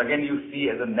 So what again you see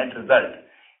as a net result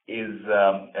is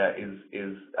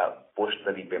post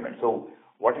the repayment. So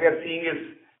what we are seeing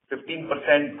is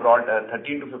 15% broad,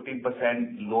 13 to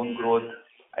 15% loan growth,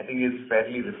 I think is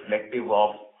fairly reflective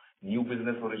of new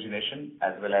business origination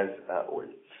as well as old.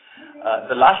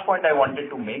 The last point I wanted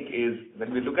to make is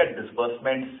when we look at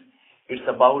disbursements, it's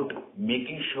about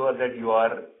making sure that you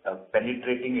are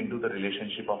penetrating into the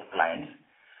relationship of clients.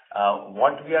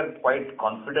 What we are quite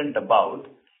confident about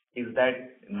is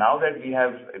that now that we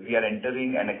are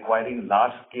entering and acquiring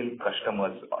large-scale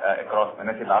customers across, when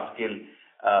I say large-scale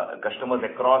customers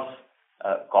across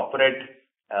corporate,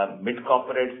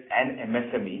 mid-corporates and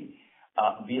MSME,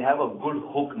 we have a good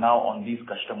hook now on these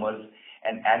customers,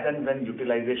 and as and when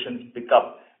utilizations pick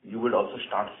up, you will also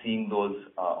start seeing those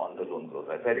on the loan growth.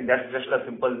 Right? So I think that's just a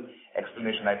simple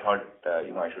explanation I thought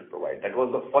I should provide. That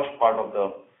was the first part of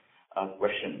the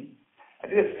question. I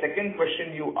think the second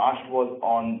question you asked was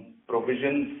on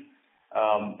provisions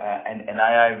and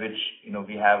NII, which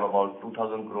we have about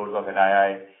 2,000 crores of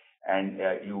NII, and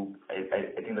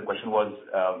I think the question was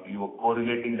you were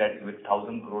correlating that with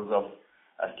 1,000 crores of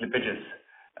slippages,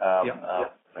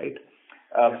 right?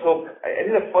 So I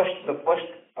think the first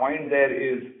point there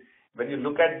is when you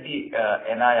look at the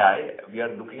NII, we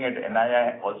are looking at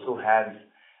NII also has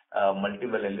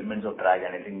multiple elements of drag,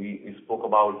 and I think we spoke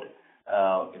about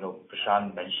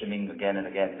Prashant mentioning again and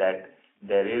again that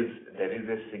there is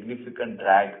a significant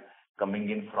drag coming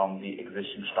in from the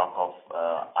existing stock of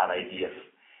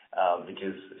RIDF, which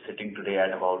is sitting today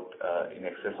at about in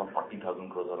excess of 40,000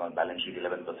 crores on our balance sheet,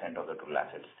 11% of the total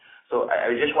assets. So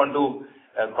I just want to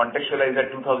contextualize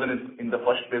that 2,000 is in the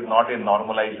first place not a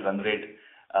normalized run rate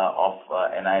of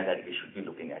NII that we should be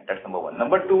looking at. That's number one.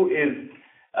 Number two is,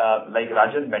 like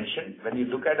Rajan mentioned, when you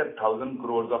look at 1,000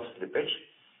 crores of slippage,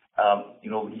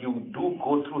 you do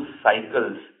go through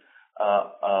cycles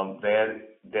where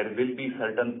there will be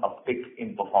certain uptick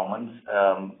in performance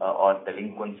or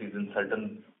delinquencies in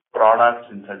certain products,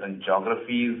 in certain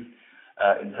geographies,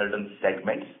 in certain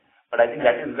segments. But I think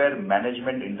that is where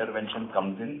management intervention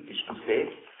comes in, is to say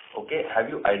Okay, have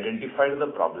you identified the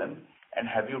problem and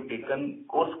have you taken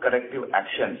course corrective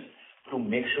actions to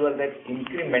make sure that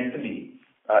incrementally,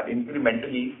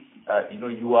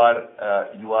 you are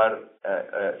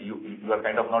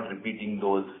kind of not repeating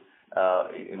those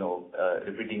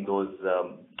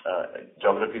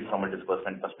geographies from a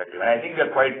disbursement perspective. And I think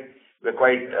we're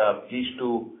quite pleased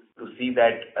to see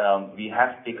that we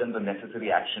have taken the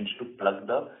necessary actions to plug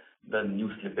the new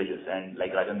slippages. And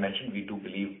like Rajan mentioned, we do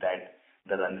believe that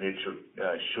the run rate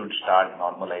should start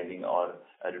normalizing or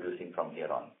reducing from here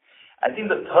on. I think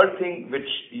the third thing which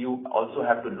you also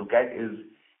have to look at is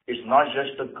it's not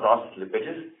just the gross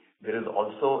slippages. There is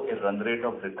also a run rate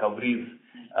of recoveries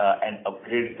and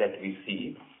upgrades that we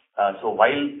see. So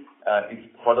while if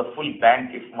for the full bank,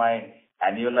 if my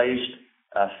annualized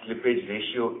slippage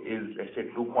ratio is, let's say,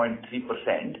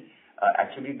 2.3%,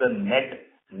 actually the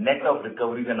net of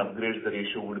recoveries and upgrades, the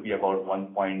ratio would be about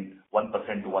 1.1%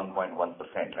 to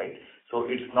 1.1%, right? So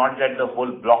it's not that the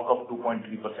whole block of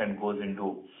 2.3% goes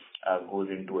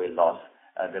into a loss.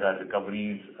 There are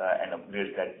recoveries and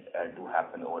upgrades that do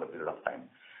happen over a period of time.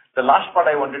 The last part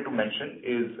I wanted to mention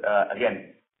is,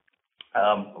 again,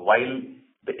 while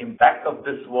the impact of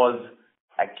this was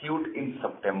acute in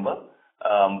September,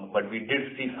 but we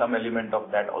did see some element of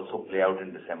that also play out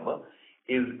in December,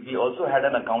 is we also had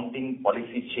an accounting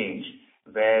policy change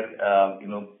where,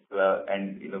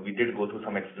 we did go through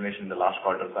some explanation in the last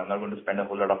quarter, so I'm not going to spend a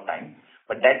whole lot of time.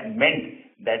 But that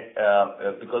meant that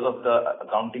because of the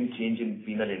accounting change in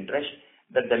penal interest,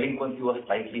 the delinquency was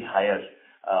slightly higher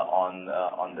on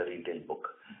the retail book.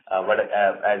 But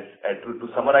to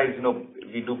summarize,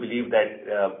 we do believe that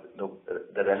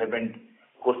the relevant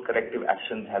course corrective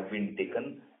actions have been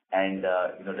taken, and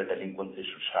the delinquency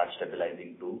should start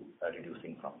stabilizing to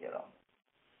reducing from here on.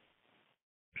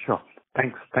 Sure.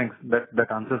 Thanks.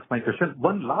 That answers my question.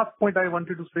 One last point I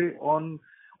wanted to say on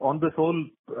this whole,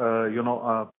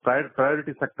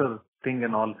 priority sector thing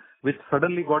and all, which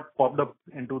suddenly got popped up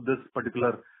into this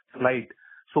particular slide.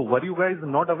 So were you guys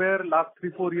not aware last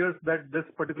 3-4 years that this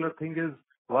particular thing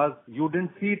you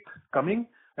didn't see it coming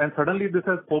and suddenly this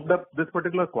has popped up this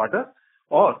particular quarter?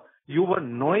 Or you were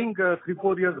knowing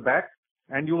 3-4 years back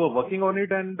and you were working on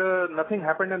it and nothing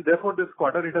happened, and therefore this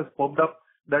quarter it has popped up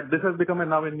that this has become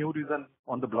now a new reason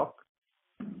on the block?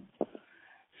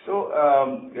 So,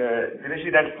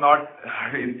 Dinesh, that's not,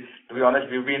 I mean, to be honest,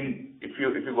 we've been, if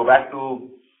you go back to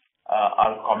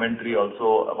our commentary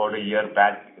also about a year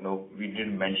back, we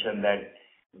did mention that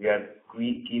we are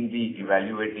keenly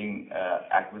evaluating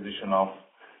acquisition of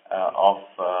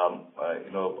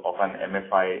an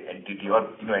MFI entity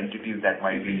or entities that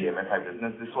might be in the MFI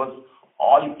business. This was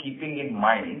all keeping in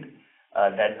mind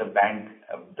that the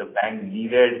bank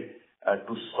needed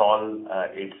to solve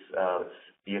its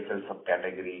PSL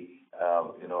subcategory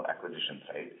acquisitions,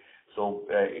 right? So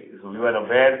we were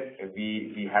aware.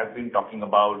 We have been talking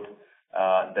about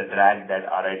the drag that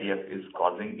RIDF is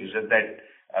causing. It's just that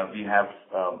we have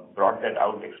brought that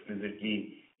out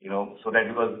explicitly, so that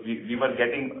because we were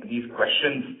getting these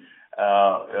questions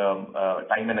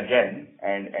time and again,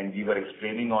 and we were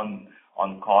explaining on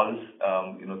calls,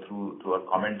 through our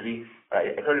commentary.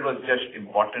 I thought it was just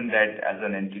important that as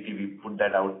an entity we put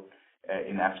that out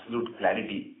in absolute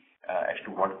clarity as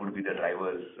to what would be the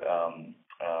drivers,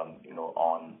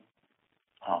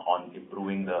 on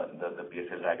improving the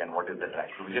PSL drag and what is the drag.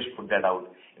 So we just put that out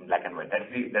in black and white.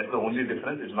 That's the only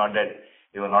difference. It's not that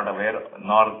we were not aware,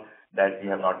 nor that we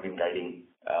have not been guiding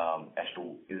as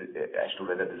to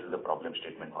whether this is a problem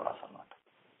statement for us or not.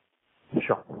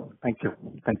 Sure. Thank you.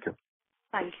 Thank you.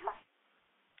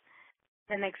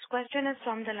 The next question is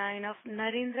from the line of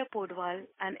Narendra Podwal,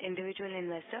 an individual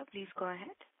investor. Please go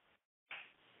ahead.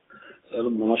 Sir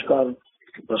नमस्कार,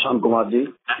 प्रशांत कुमार जी।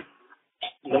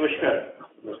 नमस्कार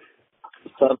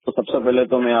sir, तो सबसे पहले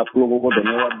तो मैं आप लोगों को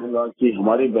धन्यवाद दूंगा कि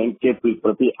हमारी बैंक के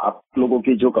प्रति आप लोगों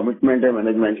की जो कमिटमेंट है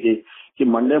मैनेजमेंट की, कि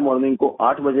मंडे मॉर्निंग को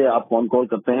 8 बजे आप फोन कॉल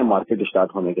करते हैं मार्केट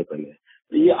स्टार्ट होने के पहले।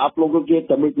 तो ये आप लोगों की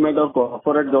कमिटमेंट और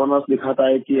कॉर्पोरेट गवर्नेंस दिखाता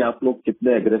है कि आप लोग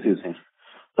कितने एग्रेसिव हैं।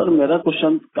 सर मेरा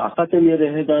क्वेश्चन कासा के लिए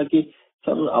रहेगा कि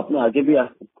सर आपने आगे भी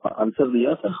आंसर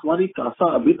दिया, सर हमारी कासा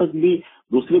अभी तक भी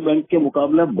दूसरी बैंक के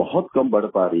मुकाबले बहुत कम बढ़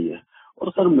पा रही है। और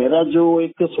सर मेरा जो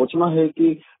एक सोचना है कि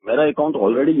मेरा अकाउंट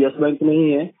ऑलरेडी यस बैंक में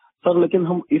ही है सर, लेकिन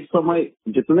हम इस समय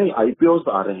जितने आईपीओस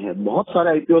आ रहे हैं, बहुत सारे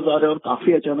आईपीओस आ रहे हैं और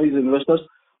काफी अचानक इन्वेस्टर्स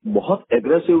बहुत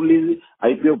एग्रेसिवली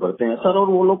आईपीओ भरते हैं सर, और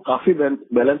वो लोग काफी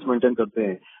बैलेंस मेंटेन करते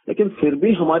हैं, लेकिन फिर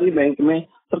भी हमारी बैंक में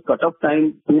सर कट ऑफ टाइम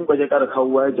 3 बजे का रखा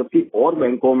हुआ है, जबकि और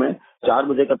बैंकों में 4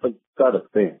 बजे का तक का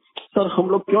रखते हैं। सर हम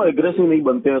लोग क्यों एग्रेसिव नहीं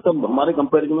बनते हैं? सर हमारे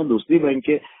कंपैरिजन में दूसरी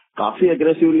बैंकें काफी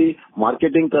एग्रेसिवली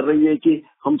मार्केटिंग कर रही है कि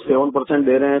हम 7%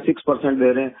 दे रहे हैं, 6%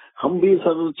 दे रहे हैं। हम भी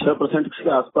सर 6% के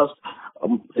आसपास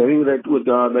सेविंग रेट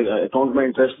अकाउंट में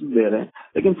इंटरेस्ट दे रहे हैं,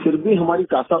 लेकिन फिर भी हमारी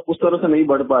कासा उस तरह से नहीं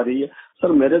बढ़ पा रही है।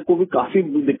 सर मेरे को भी काफी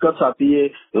दिक्कत आती है,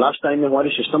 लास्ट टाइम में हमारी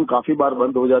सिस्टम काफी बार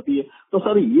बंद हो जाती है। तो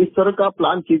सर इस तरह का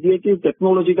प्लान कीजिए कि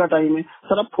टेक्नोलॉजी का टाइम है,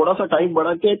 सर आप थोड़ा सा टाइम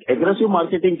बढ़ा के एक एग्रेसिव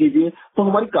मार्केटिंग कीजिए, तो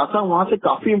हमारी कासा वहां से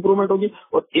काफी इंप्रूवमेंट होगी।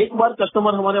 और एक बार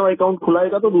कस्टमर हमारे अकाउंट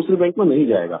खुलाएगा तो दूसरी बैंक में नहीं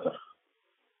जाएगा सर।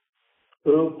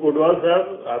 तो कोटवाल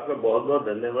साहब आपका बहुत बहुत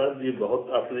धन्यवाद। ये बहुत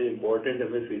आपने इम्पोर्टेंट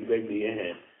हमें फीडबैक दिए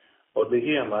हैं। और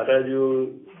देखिए हमारा जो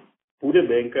पूरे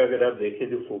बैंक का अगर आप देखें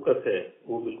जो फोकस है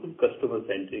वो बिल्कुल कस्टमर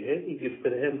सेंट्रिक है कि किस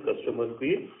तरह हम कस्टमर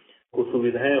को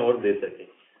सुविधाएं और दे सकें।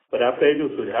 पर आपका ये जो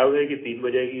सुझाव है कि 3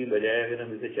 बजे की बजाय अगर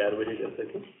हम इसे 4 बजे कर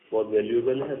सकें, बहुत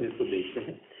वैल्यूएबल है, हम इसको देखते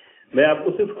हैं। मैं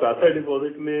आपको सिर्फ खाता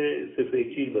डिपॉजिट में सिर्फ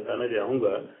एक चीज बताना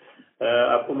चाहूंगा।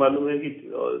 आपको मालूम है कि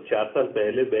 4 साल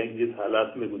पहले बैंक जिस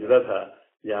हालात में गुजरा था,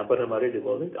 जहाँ पर हमारे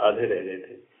डिपॉजिट आधे रह गए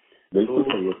थे। बिल्कुल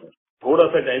सही है सर। थोड़ा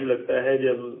सा टाइम लगता है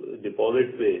जब डिपॉजिट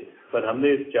पे, पर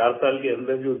हमने इस 4 साल के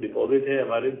अंदर जो डिपॉजिट है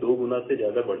हमारे 2 गुना से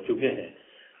ज्यादा बढ़ चुके हैं।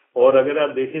 और अगर आप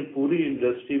देखें पूरी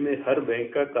इंडस्ट्री में हर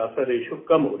बैंक का कासा रेशो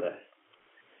कम हो रहा है,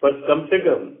 पर कम से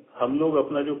कम हम लोग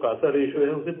अपना जो कासा रेशो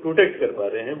है उसे प्रोटेक्ट कर पा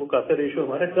रहे हैं। वो कासा रेशो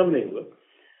हमारा कम नहीं हुआ।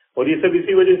 और ये सब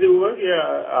इसी वजह से हुआ कि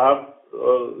आप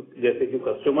जैसे जो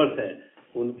कस्टमर्स हैं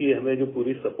उनकी हमें जो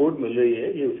पूरी सपोर्ट मिल रही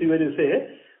है, ये उसी वजह से है।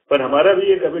 पर हमारा भी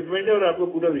ये कमिटमेंट है और आपको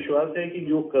पूरा विश्वास है कि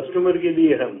जो कस्टमर के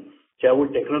लिए हम, चाहे वो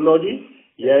टेक्नोलॉजी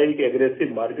या एक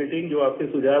एग्रेसिव मार्केटिंग जो आपके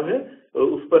सुझाव है,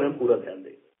 उस पर हम पूरा ध्यान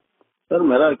देंगे। सर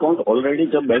मेरा अकाउंट ऑलरेडी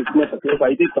जब बैंक में तकलीफ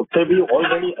आई थी तब से भी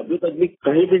ऑलरेडी अभी तक भी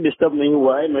कहीं भी डिस्टर्ब नहीं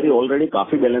हुआ है। मेरी ऑलरेडी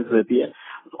काफी बैलेंस रहती है।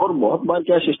 और बहुत बार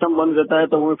क्या सिस्टम बंद रहता है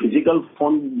तो हमें फिजिकल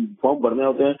फॉर्म भरने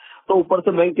होते हैं, तो ऊपर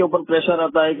से बैंक के ऊपर प्रेशर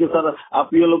आता है कि सर आप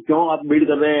ये लोग क्यों आप बीड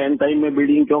कर रहे हैं, एंड टाइम में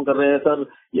बीडिंग क्यों कर रहे हैं। सर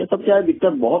ये सब क्या है,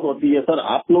 दिक्कत बहुत होती है। सर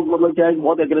आप लोग मतलब क्या है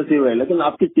बहुत एग्रेसिव है, लेकिन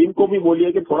आपकी टीम को भी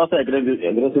बोलिए कि थोड़ा सा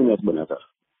एग्रेसिवनेस बने सर।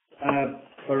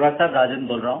 साहब राजन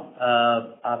बोल रहा हूँ।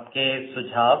 आपके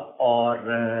सुझाव और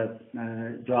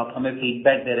जो आप हमें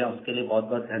फीडबैक दे रहे हैं उसके लिए बहुत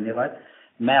बहुत धन्यवाद।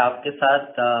 मैं आपके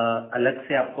साथ अलग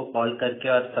से आपको कॉल करके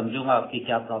और समझूंगा आपकी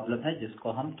क्या प्रॉब्लम है,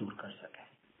 जिसको हम दूर कर सकें।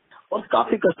 और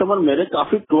काफी कस्टमर मेरे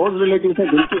काफी क्लोज रिलेटिव हैं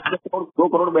जिनके 2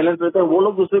 करोड़ बैलेंस रहते हैं, वो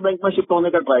लोग दूसरे बैंक में शिफ्ट होने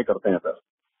का ट्राई करते हैं सर।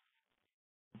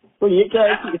 तो ये क्या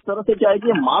है कि इस तरह से क्या है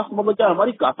कि मास मतलब क्या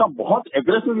हमारी कासा बहुत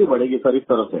एग्रेसिवली बढ़ेगी सर इस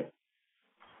तरह से।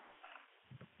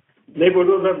 नहीं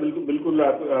बोलो सर, बिल्कुल बिल्कुल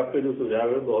आपके जो सुझाव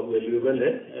है बहुत वैल्यूएबल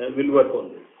है। Will work on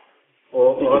this.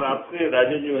 और आपसे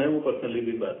राजन जो है वो पर्सनली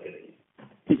भी बात करेंगे।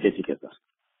 ठीक है सर,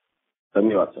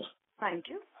 धन्यवाद sir. Thank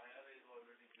you.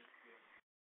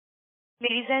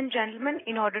 Ladies and gentlemen,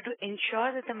 in order to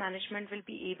ensure that the management will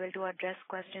be able to address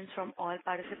questions from all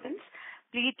participants,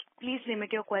 please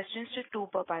limit your questions to 2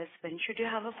 per participant. Should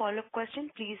you have a follow-up question,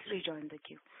 please rejoin the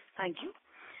queue. Thank you.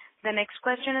 The next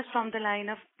question is from the line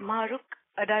of Mahrukh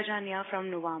Adajania from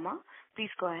Nuvama.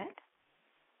 Please go ahead.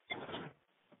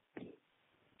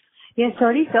 Yes,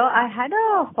 sorry, sir. I had a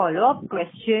follow-up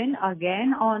question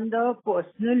again on the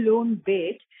personal loan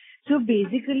bit. So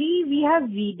basically, we have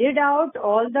weeded out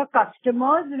all the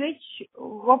customers which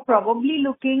were probably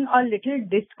looking a little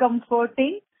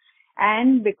discomforting,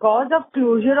 and because of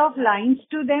closure of lines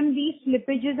to them, these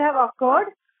slippages have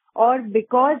occurred, or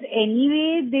because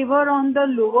anyway they were on the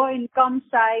lower income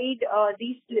side,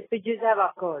 these slippages have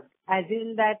occurred. As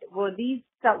in that,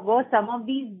 were some of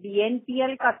these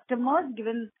BNPL customers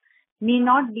given may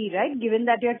not be, right, given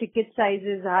that your ticket size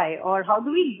is high, or how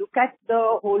do we look at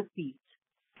the whole piece?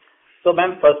 So,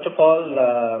 ma'am, first of all,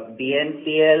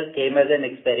 BNPL came as an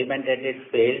experiment and it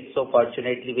failed. So,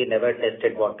 fortunately, we never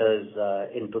tested waters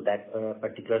into that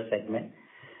particular segment.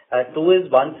 2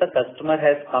 is once a customer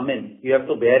has come in, you have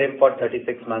to bear him for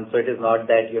 36 months. So, it is not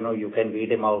that, you can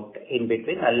weed him out in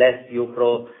between unless you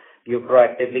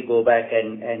proactively go back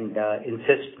and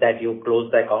insist that you close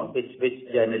the account, which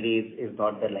generally is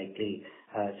not the likely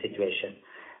situation.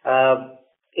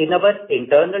 In our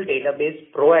internal database,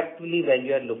 proactively when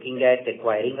you are looking at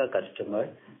acquiring a customer,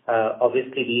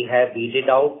 obviously we have weeded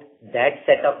out that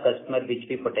set of customer which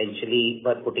we potentially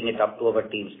were putting it up to our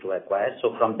teams to acquire.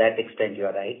 So from that extent, you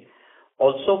are right.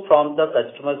 Also from the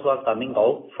customers who are coming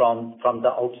out from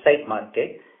the outside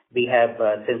market, we have,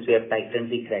 since we have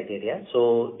tightened the criteria,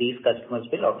 so these customers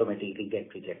will automatically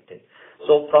get rejected.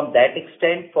 So from that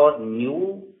extent, for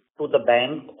new to the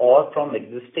bank or from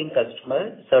existing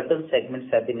customers, certain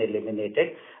segments have been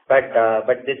eliminated, but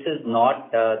this is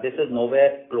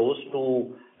nowhere close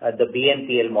to the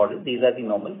BNPL model. These are the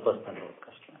normal personal loan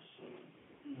customers.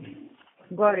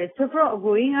 Got it. So for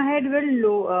going ahead,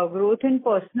 will growth in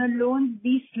personal loans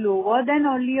be slower than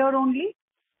earlier only?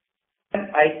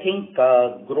 I think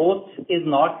growth is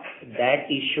not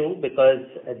that issue because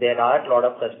there are a lot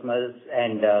of customers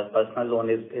and personal loan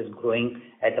is growing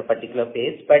at a particular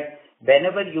pace. But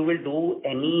whenever you will do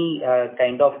any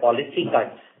kind of policy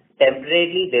cuts,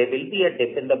 temporarily there will be a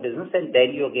dip in the business and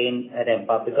then you again ramp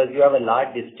up because you have a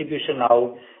large distribution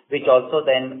out, which also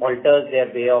then alters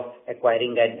their way of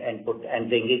acquiring and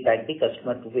bringing back the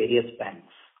customer to various banks.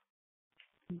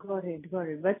 Got it.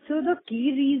 But so the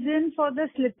key reason for the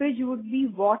slippage would be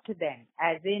what then?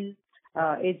 As in,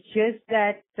 it's just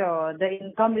that the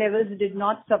income levels did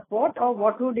not support, or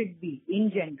what would it be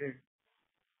in general?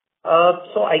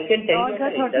 So I can tell you...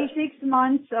 the 36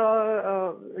 months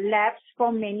lapse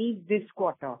for many this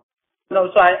quarter. No,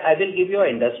 so I will give you an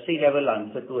industry level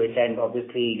answer to it, and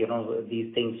obviously,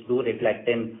 these things do reflect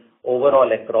in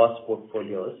overall across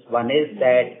portfolios. One is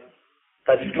that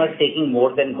customers taking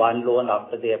more than one loan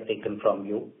after they have taken from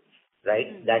you,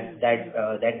 right? That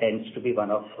tends to be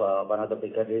one of the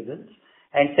bigger reasons.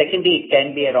 And secondly, it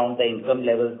can be around the income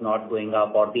levels not going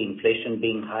up or the inflation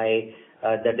being high,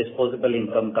 the disposable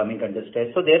income coming under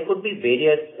stress. So there could be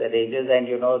various ranges, and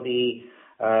the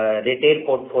retail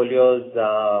portfolios,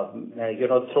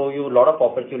 throw you a lot of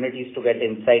opportunities to get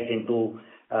insight into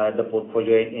the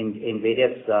portfolio in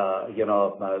various,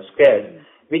 squares,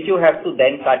 which you have to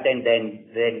then cut and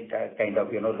then kind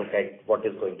of, look at what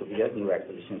is going to be a new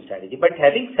acquisition strategy. But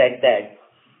having said that,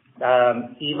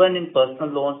 even in personal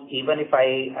loans, even if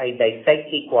I dissect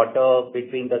the quarter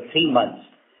between the 3 months,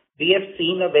 we have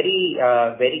seen a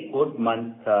very good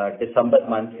month, December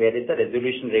month, where the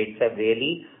resolution rates have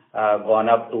really gone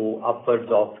up to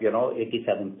upwards of,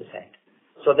 87%.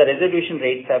 So the resolution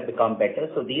rates have become better.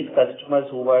 So these customers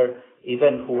who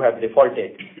have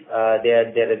defaulted,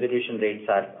 their resolution rates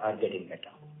are getting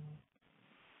better.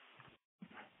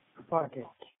 Got it.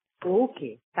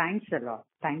 Okay. Thanks a lot.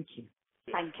 Thank you.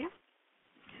 Thank you.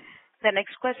 The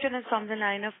next question is from the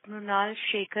line of Mrunal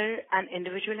Shekhar, an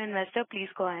individual investor. Please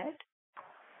go ahead.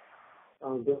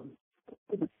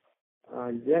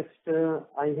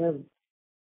 I have.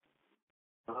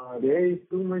 There is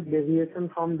too much deviation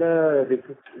from the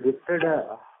listed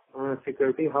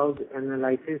security house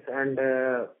analysis and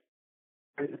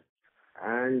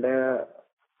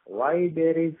why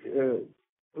there is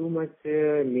too much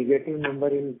negative number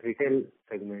in retail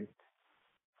segment.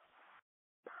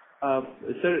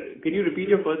 Sir, can you repeat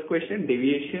your first question?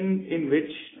 Deviation in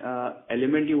which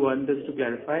element you want us to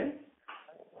clarify?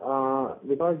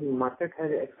 Because market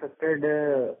has accepted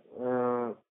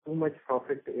too much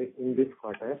profit in this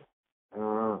quarter.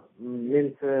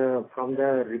 Means from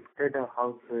the listed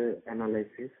house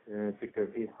analysis,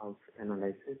 security house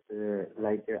analysis,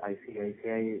 like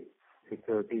ICICI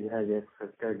Securities has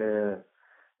accepted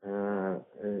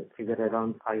figure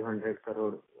around 500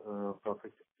 crore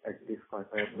profit at this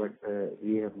quarter, but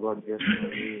we have got just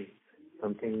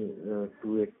something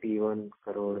 281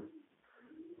 crore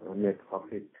net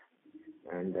profit,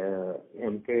 and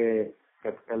MK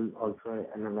Capital also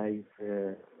analyze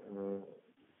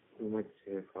too much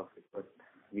profit, but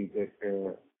we get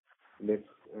less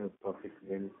profit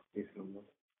than this number.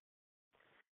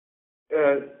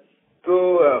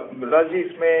 Mrunalji,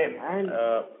 इसमें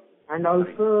and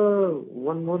also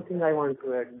one more thing I want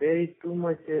to add. There is too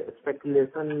much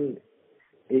speculation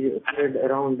is spread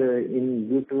around in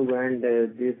YouTube and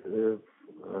this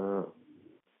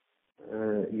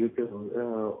YouTube.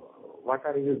 What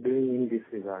are you doing in this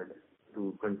regard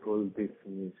to control this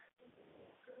news?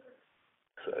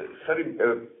 Sorry,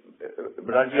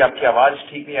 Mrunalji, आपकी आवाज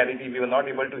ठीक नहीं आ रही थी. We were not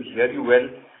able to hear you well.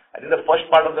 I think the first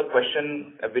part of the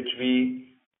question which we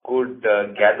could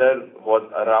gather was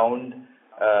around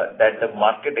that the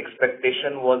market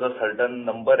expectation was a certain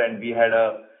number and we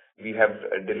have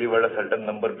delivered a certain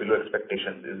number below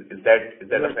expectations. Is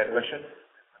that a fair question?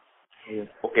 Yes.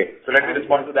 Okay, so let me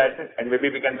respond to that and maybe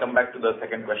we can come back to the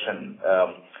second question.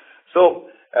 So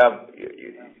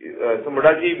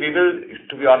Mrunalji,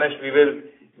 to be honest,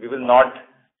 we will not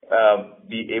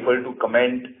be able to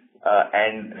comment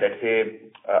and let's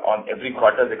say on every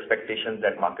quarter's expectations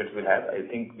that markets will have. I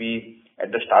think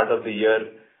at the start of the year,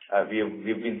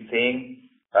 we've been saying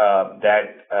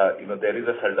that there is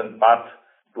a certain path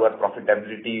to our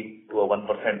profitability to a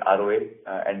 1% ROA,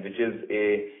 and which is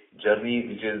a journey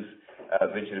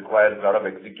which requires a lot of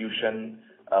execution,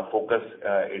 focus.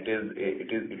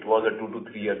 It was a 2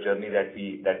 to 3 year journey that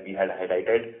we had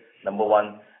highlighted. Number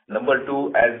one. Number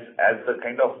two, as the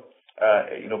kind of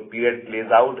period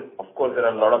plays out, of course there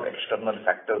are a lot of external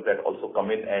factors that also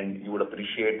come in, and you would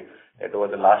appreciate that over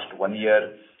the last 1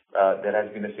 year, there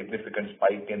has been a significant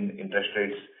spike in interest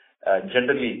rates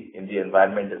generally in the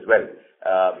environment as well,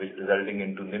 which resulting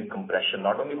into NIM compression,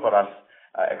 not only for us,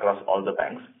 across all the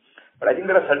banks. But I think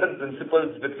there are certain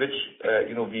principles with which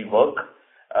we work.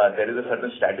 There is a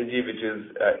certain strategy which is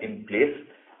in place,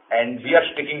 and we are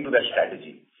sticking to that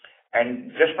strategy.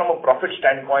 And just from a profit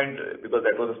standpoint, because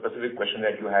that was a specific question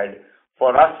that you had,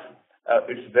 for us,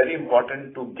 it's very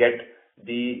important to get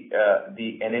the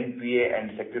NNPA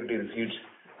and security receipts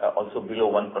also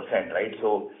below 1%, right?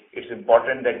 So it's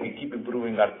important that we keep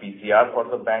improving our PCR for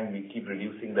the bank, we keep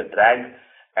reducing the drag,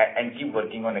 and keep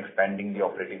working on expanding the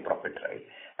operating profit, right?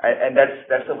 And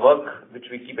that's a work which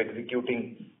we keep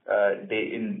executing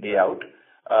day in, day out.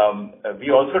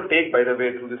 We also take, by the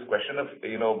way, through this question of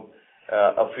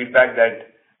a feedback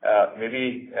that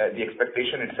maybe the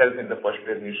expectation itself in the first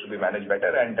place needs to be managed better,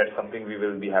 and that's something we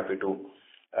will be happy to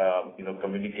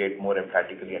communicate more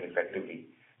emphatically and effectively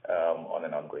on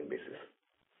an ongoing basis.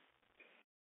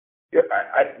 Yeah,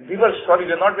 we were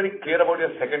not very clear about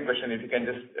your second question. If you can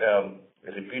just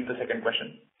repeat the second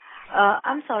question.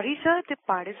 I'm sorry, sir. The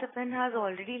participant has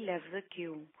already left the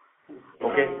queue.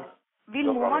 Okay.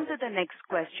 We'll move on to the next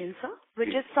question, sir, which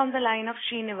is from the line of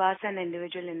Srinivas, an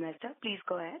individual investor. Please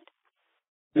go ahead.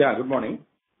 Yeah, good morning.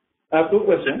 I have two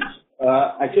questions.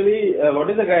 Actually, what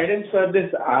is the guidance for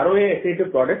this ROA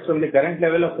accretive products from the current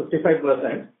level of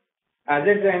 55%? As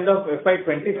at the end of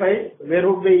FY25,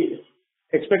 where would we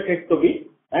expect it to be?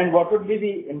 And what would be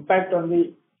the impact on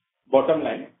the bottom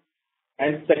line?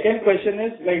 And second question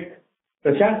is, like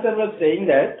Prashant sir was saying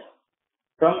that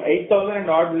from 8,000 and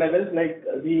odd levels, like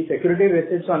the security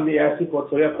receipts on the ARC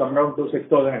portfolio have come down to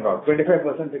 6,000 and odd.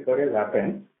 25% recovery has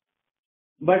happened.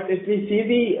 But if we see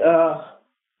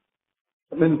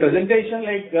the presentation,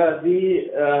 like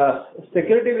the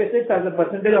security receipts as a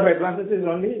percentage of advances is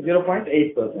only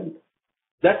 0.8%.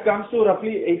 That comes to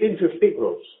roughly 1,850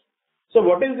 crores. So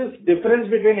what is this difference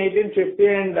between 1,850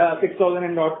 and 6,000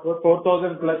 and odd,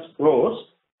 4,000 plus crores?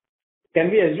 Can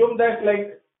we assume that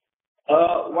like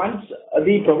once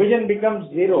the provision becomes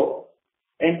zero,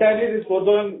 entirely this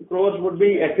 4,000 crores would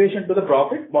be accretion to the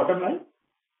profit, bottom line?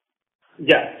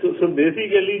 Yeah. So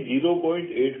basically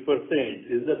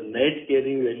 0.8% is the net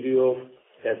carrying value of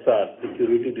SR,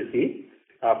 security receipt,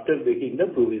 after making the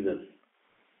provisions.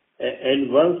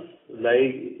 And once,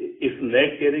 like, if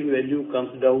net carrying value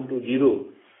comes down to zero,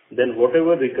 then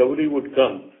whatever recovery would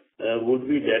come would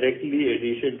be directly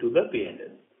addition to the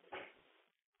P&L.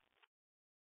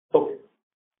 Okay.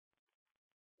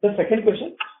 The second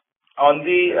question? On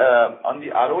the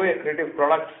ROA accretive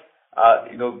products,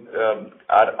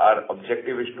 our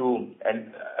objective is to,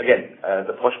 and again,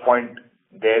 the first point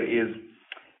there is,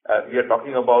 we are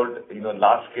talking about,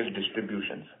 large scale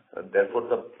distributions. Therefore,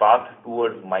 the path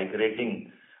towards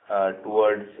migrating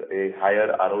towards a higher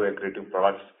ROA accretive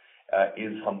products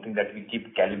is something that we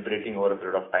keep calibrating over a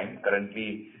period of time.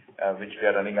 Currently, which we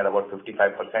are running at about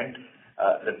 55%.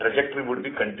 The trajectory would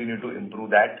be continue to improve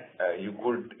that. You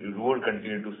would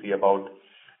continue to see about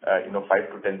 5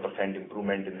 to 10%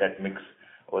 improvement in that mix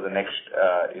over the next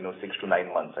 6 to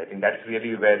 9 months. I think that's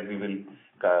really where we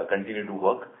will continue to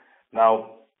work.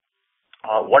 Now,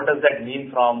 what does that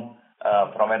mean from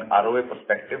an ROA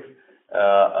perspective?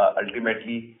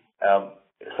 Ultimately,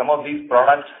 some of these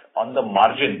products on the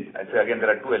margin, I'd say again, there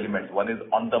are two elements. One is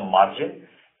on the margin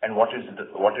and what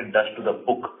it does to the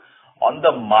book. On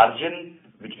the margin,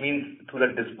 which means to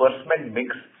the disbursement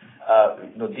mix,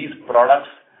 these products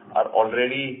are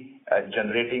already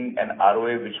generating an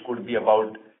ROA which could be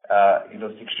about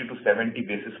 60 to 70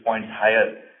 basis points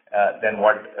higher than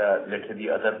what let's say the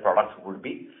other products would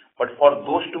be. But for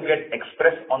those to get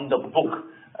expressed on the book,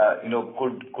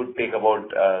 could take about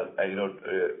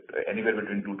anywhere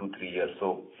between 2 to 3 years.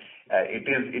 So it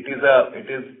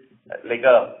is like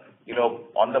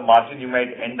on the margin you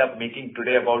might end up making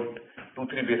today about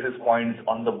 2-3 basis points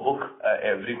on the book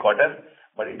every quarter,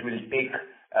 but it will take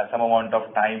some amount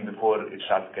of time before it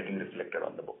starts getting reflected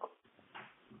on the book.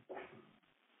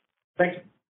 Thank you.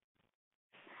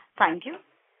 Thank you.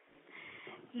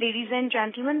 Ladies and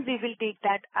gentlemen, we will take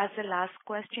that as the last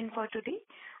question for today.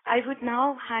 I would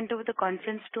now hand over the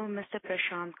conference to Mr.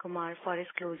 Prashant Kumar for his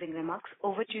closing remarks.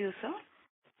 Over to you, sir.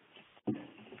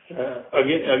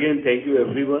 Again, thank you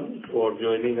everyone for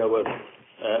joining our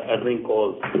earnings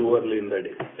call too early in the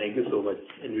day. Thank you so much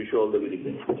and wish you all the very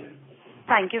best.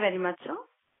 Thank you very much, sir.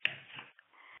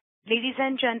 Ladies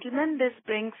and gentlemen, this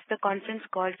brings the conference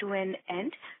call to an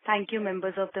end. Thank you,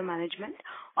 members of the management.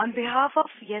 On behalf of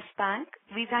Yes Bank,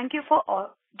 we thank you for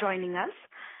joining us.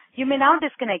 You may now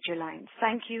disconnect your lines.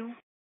 Thank you.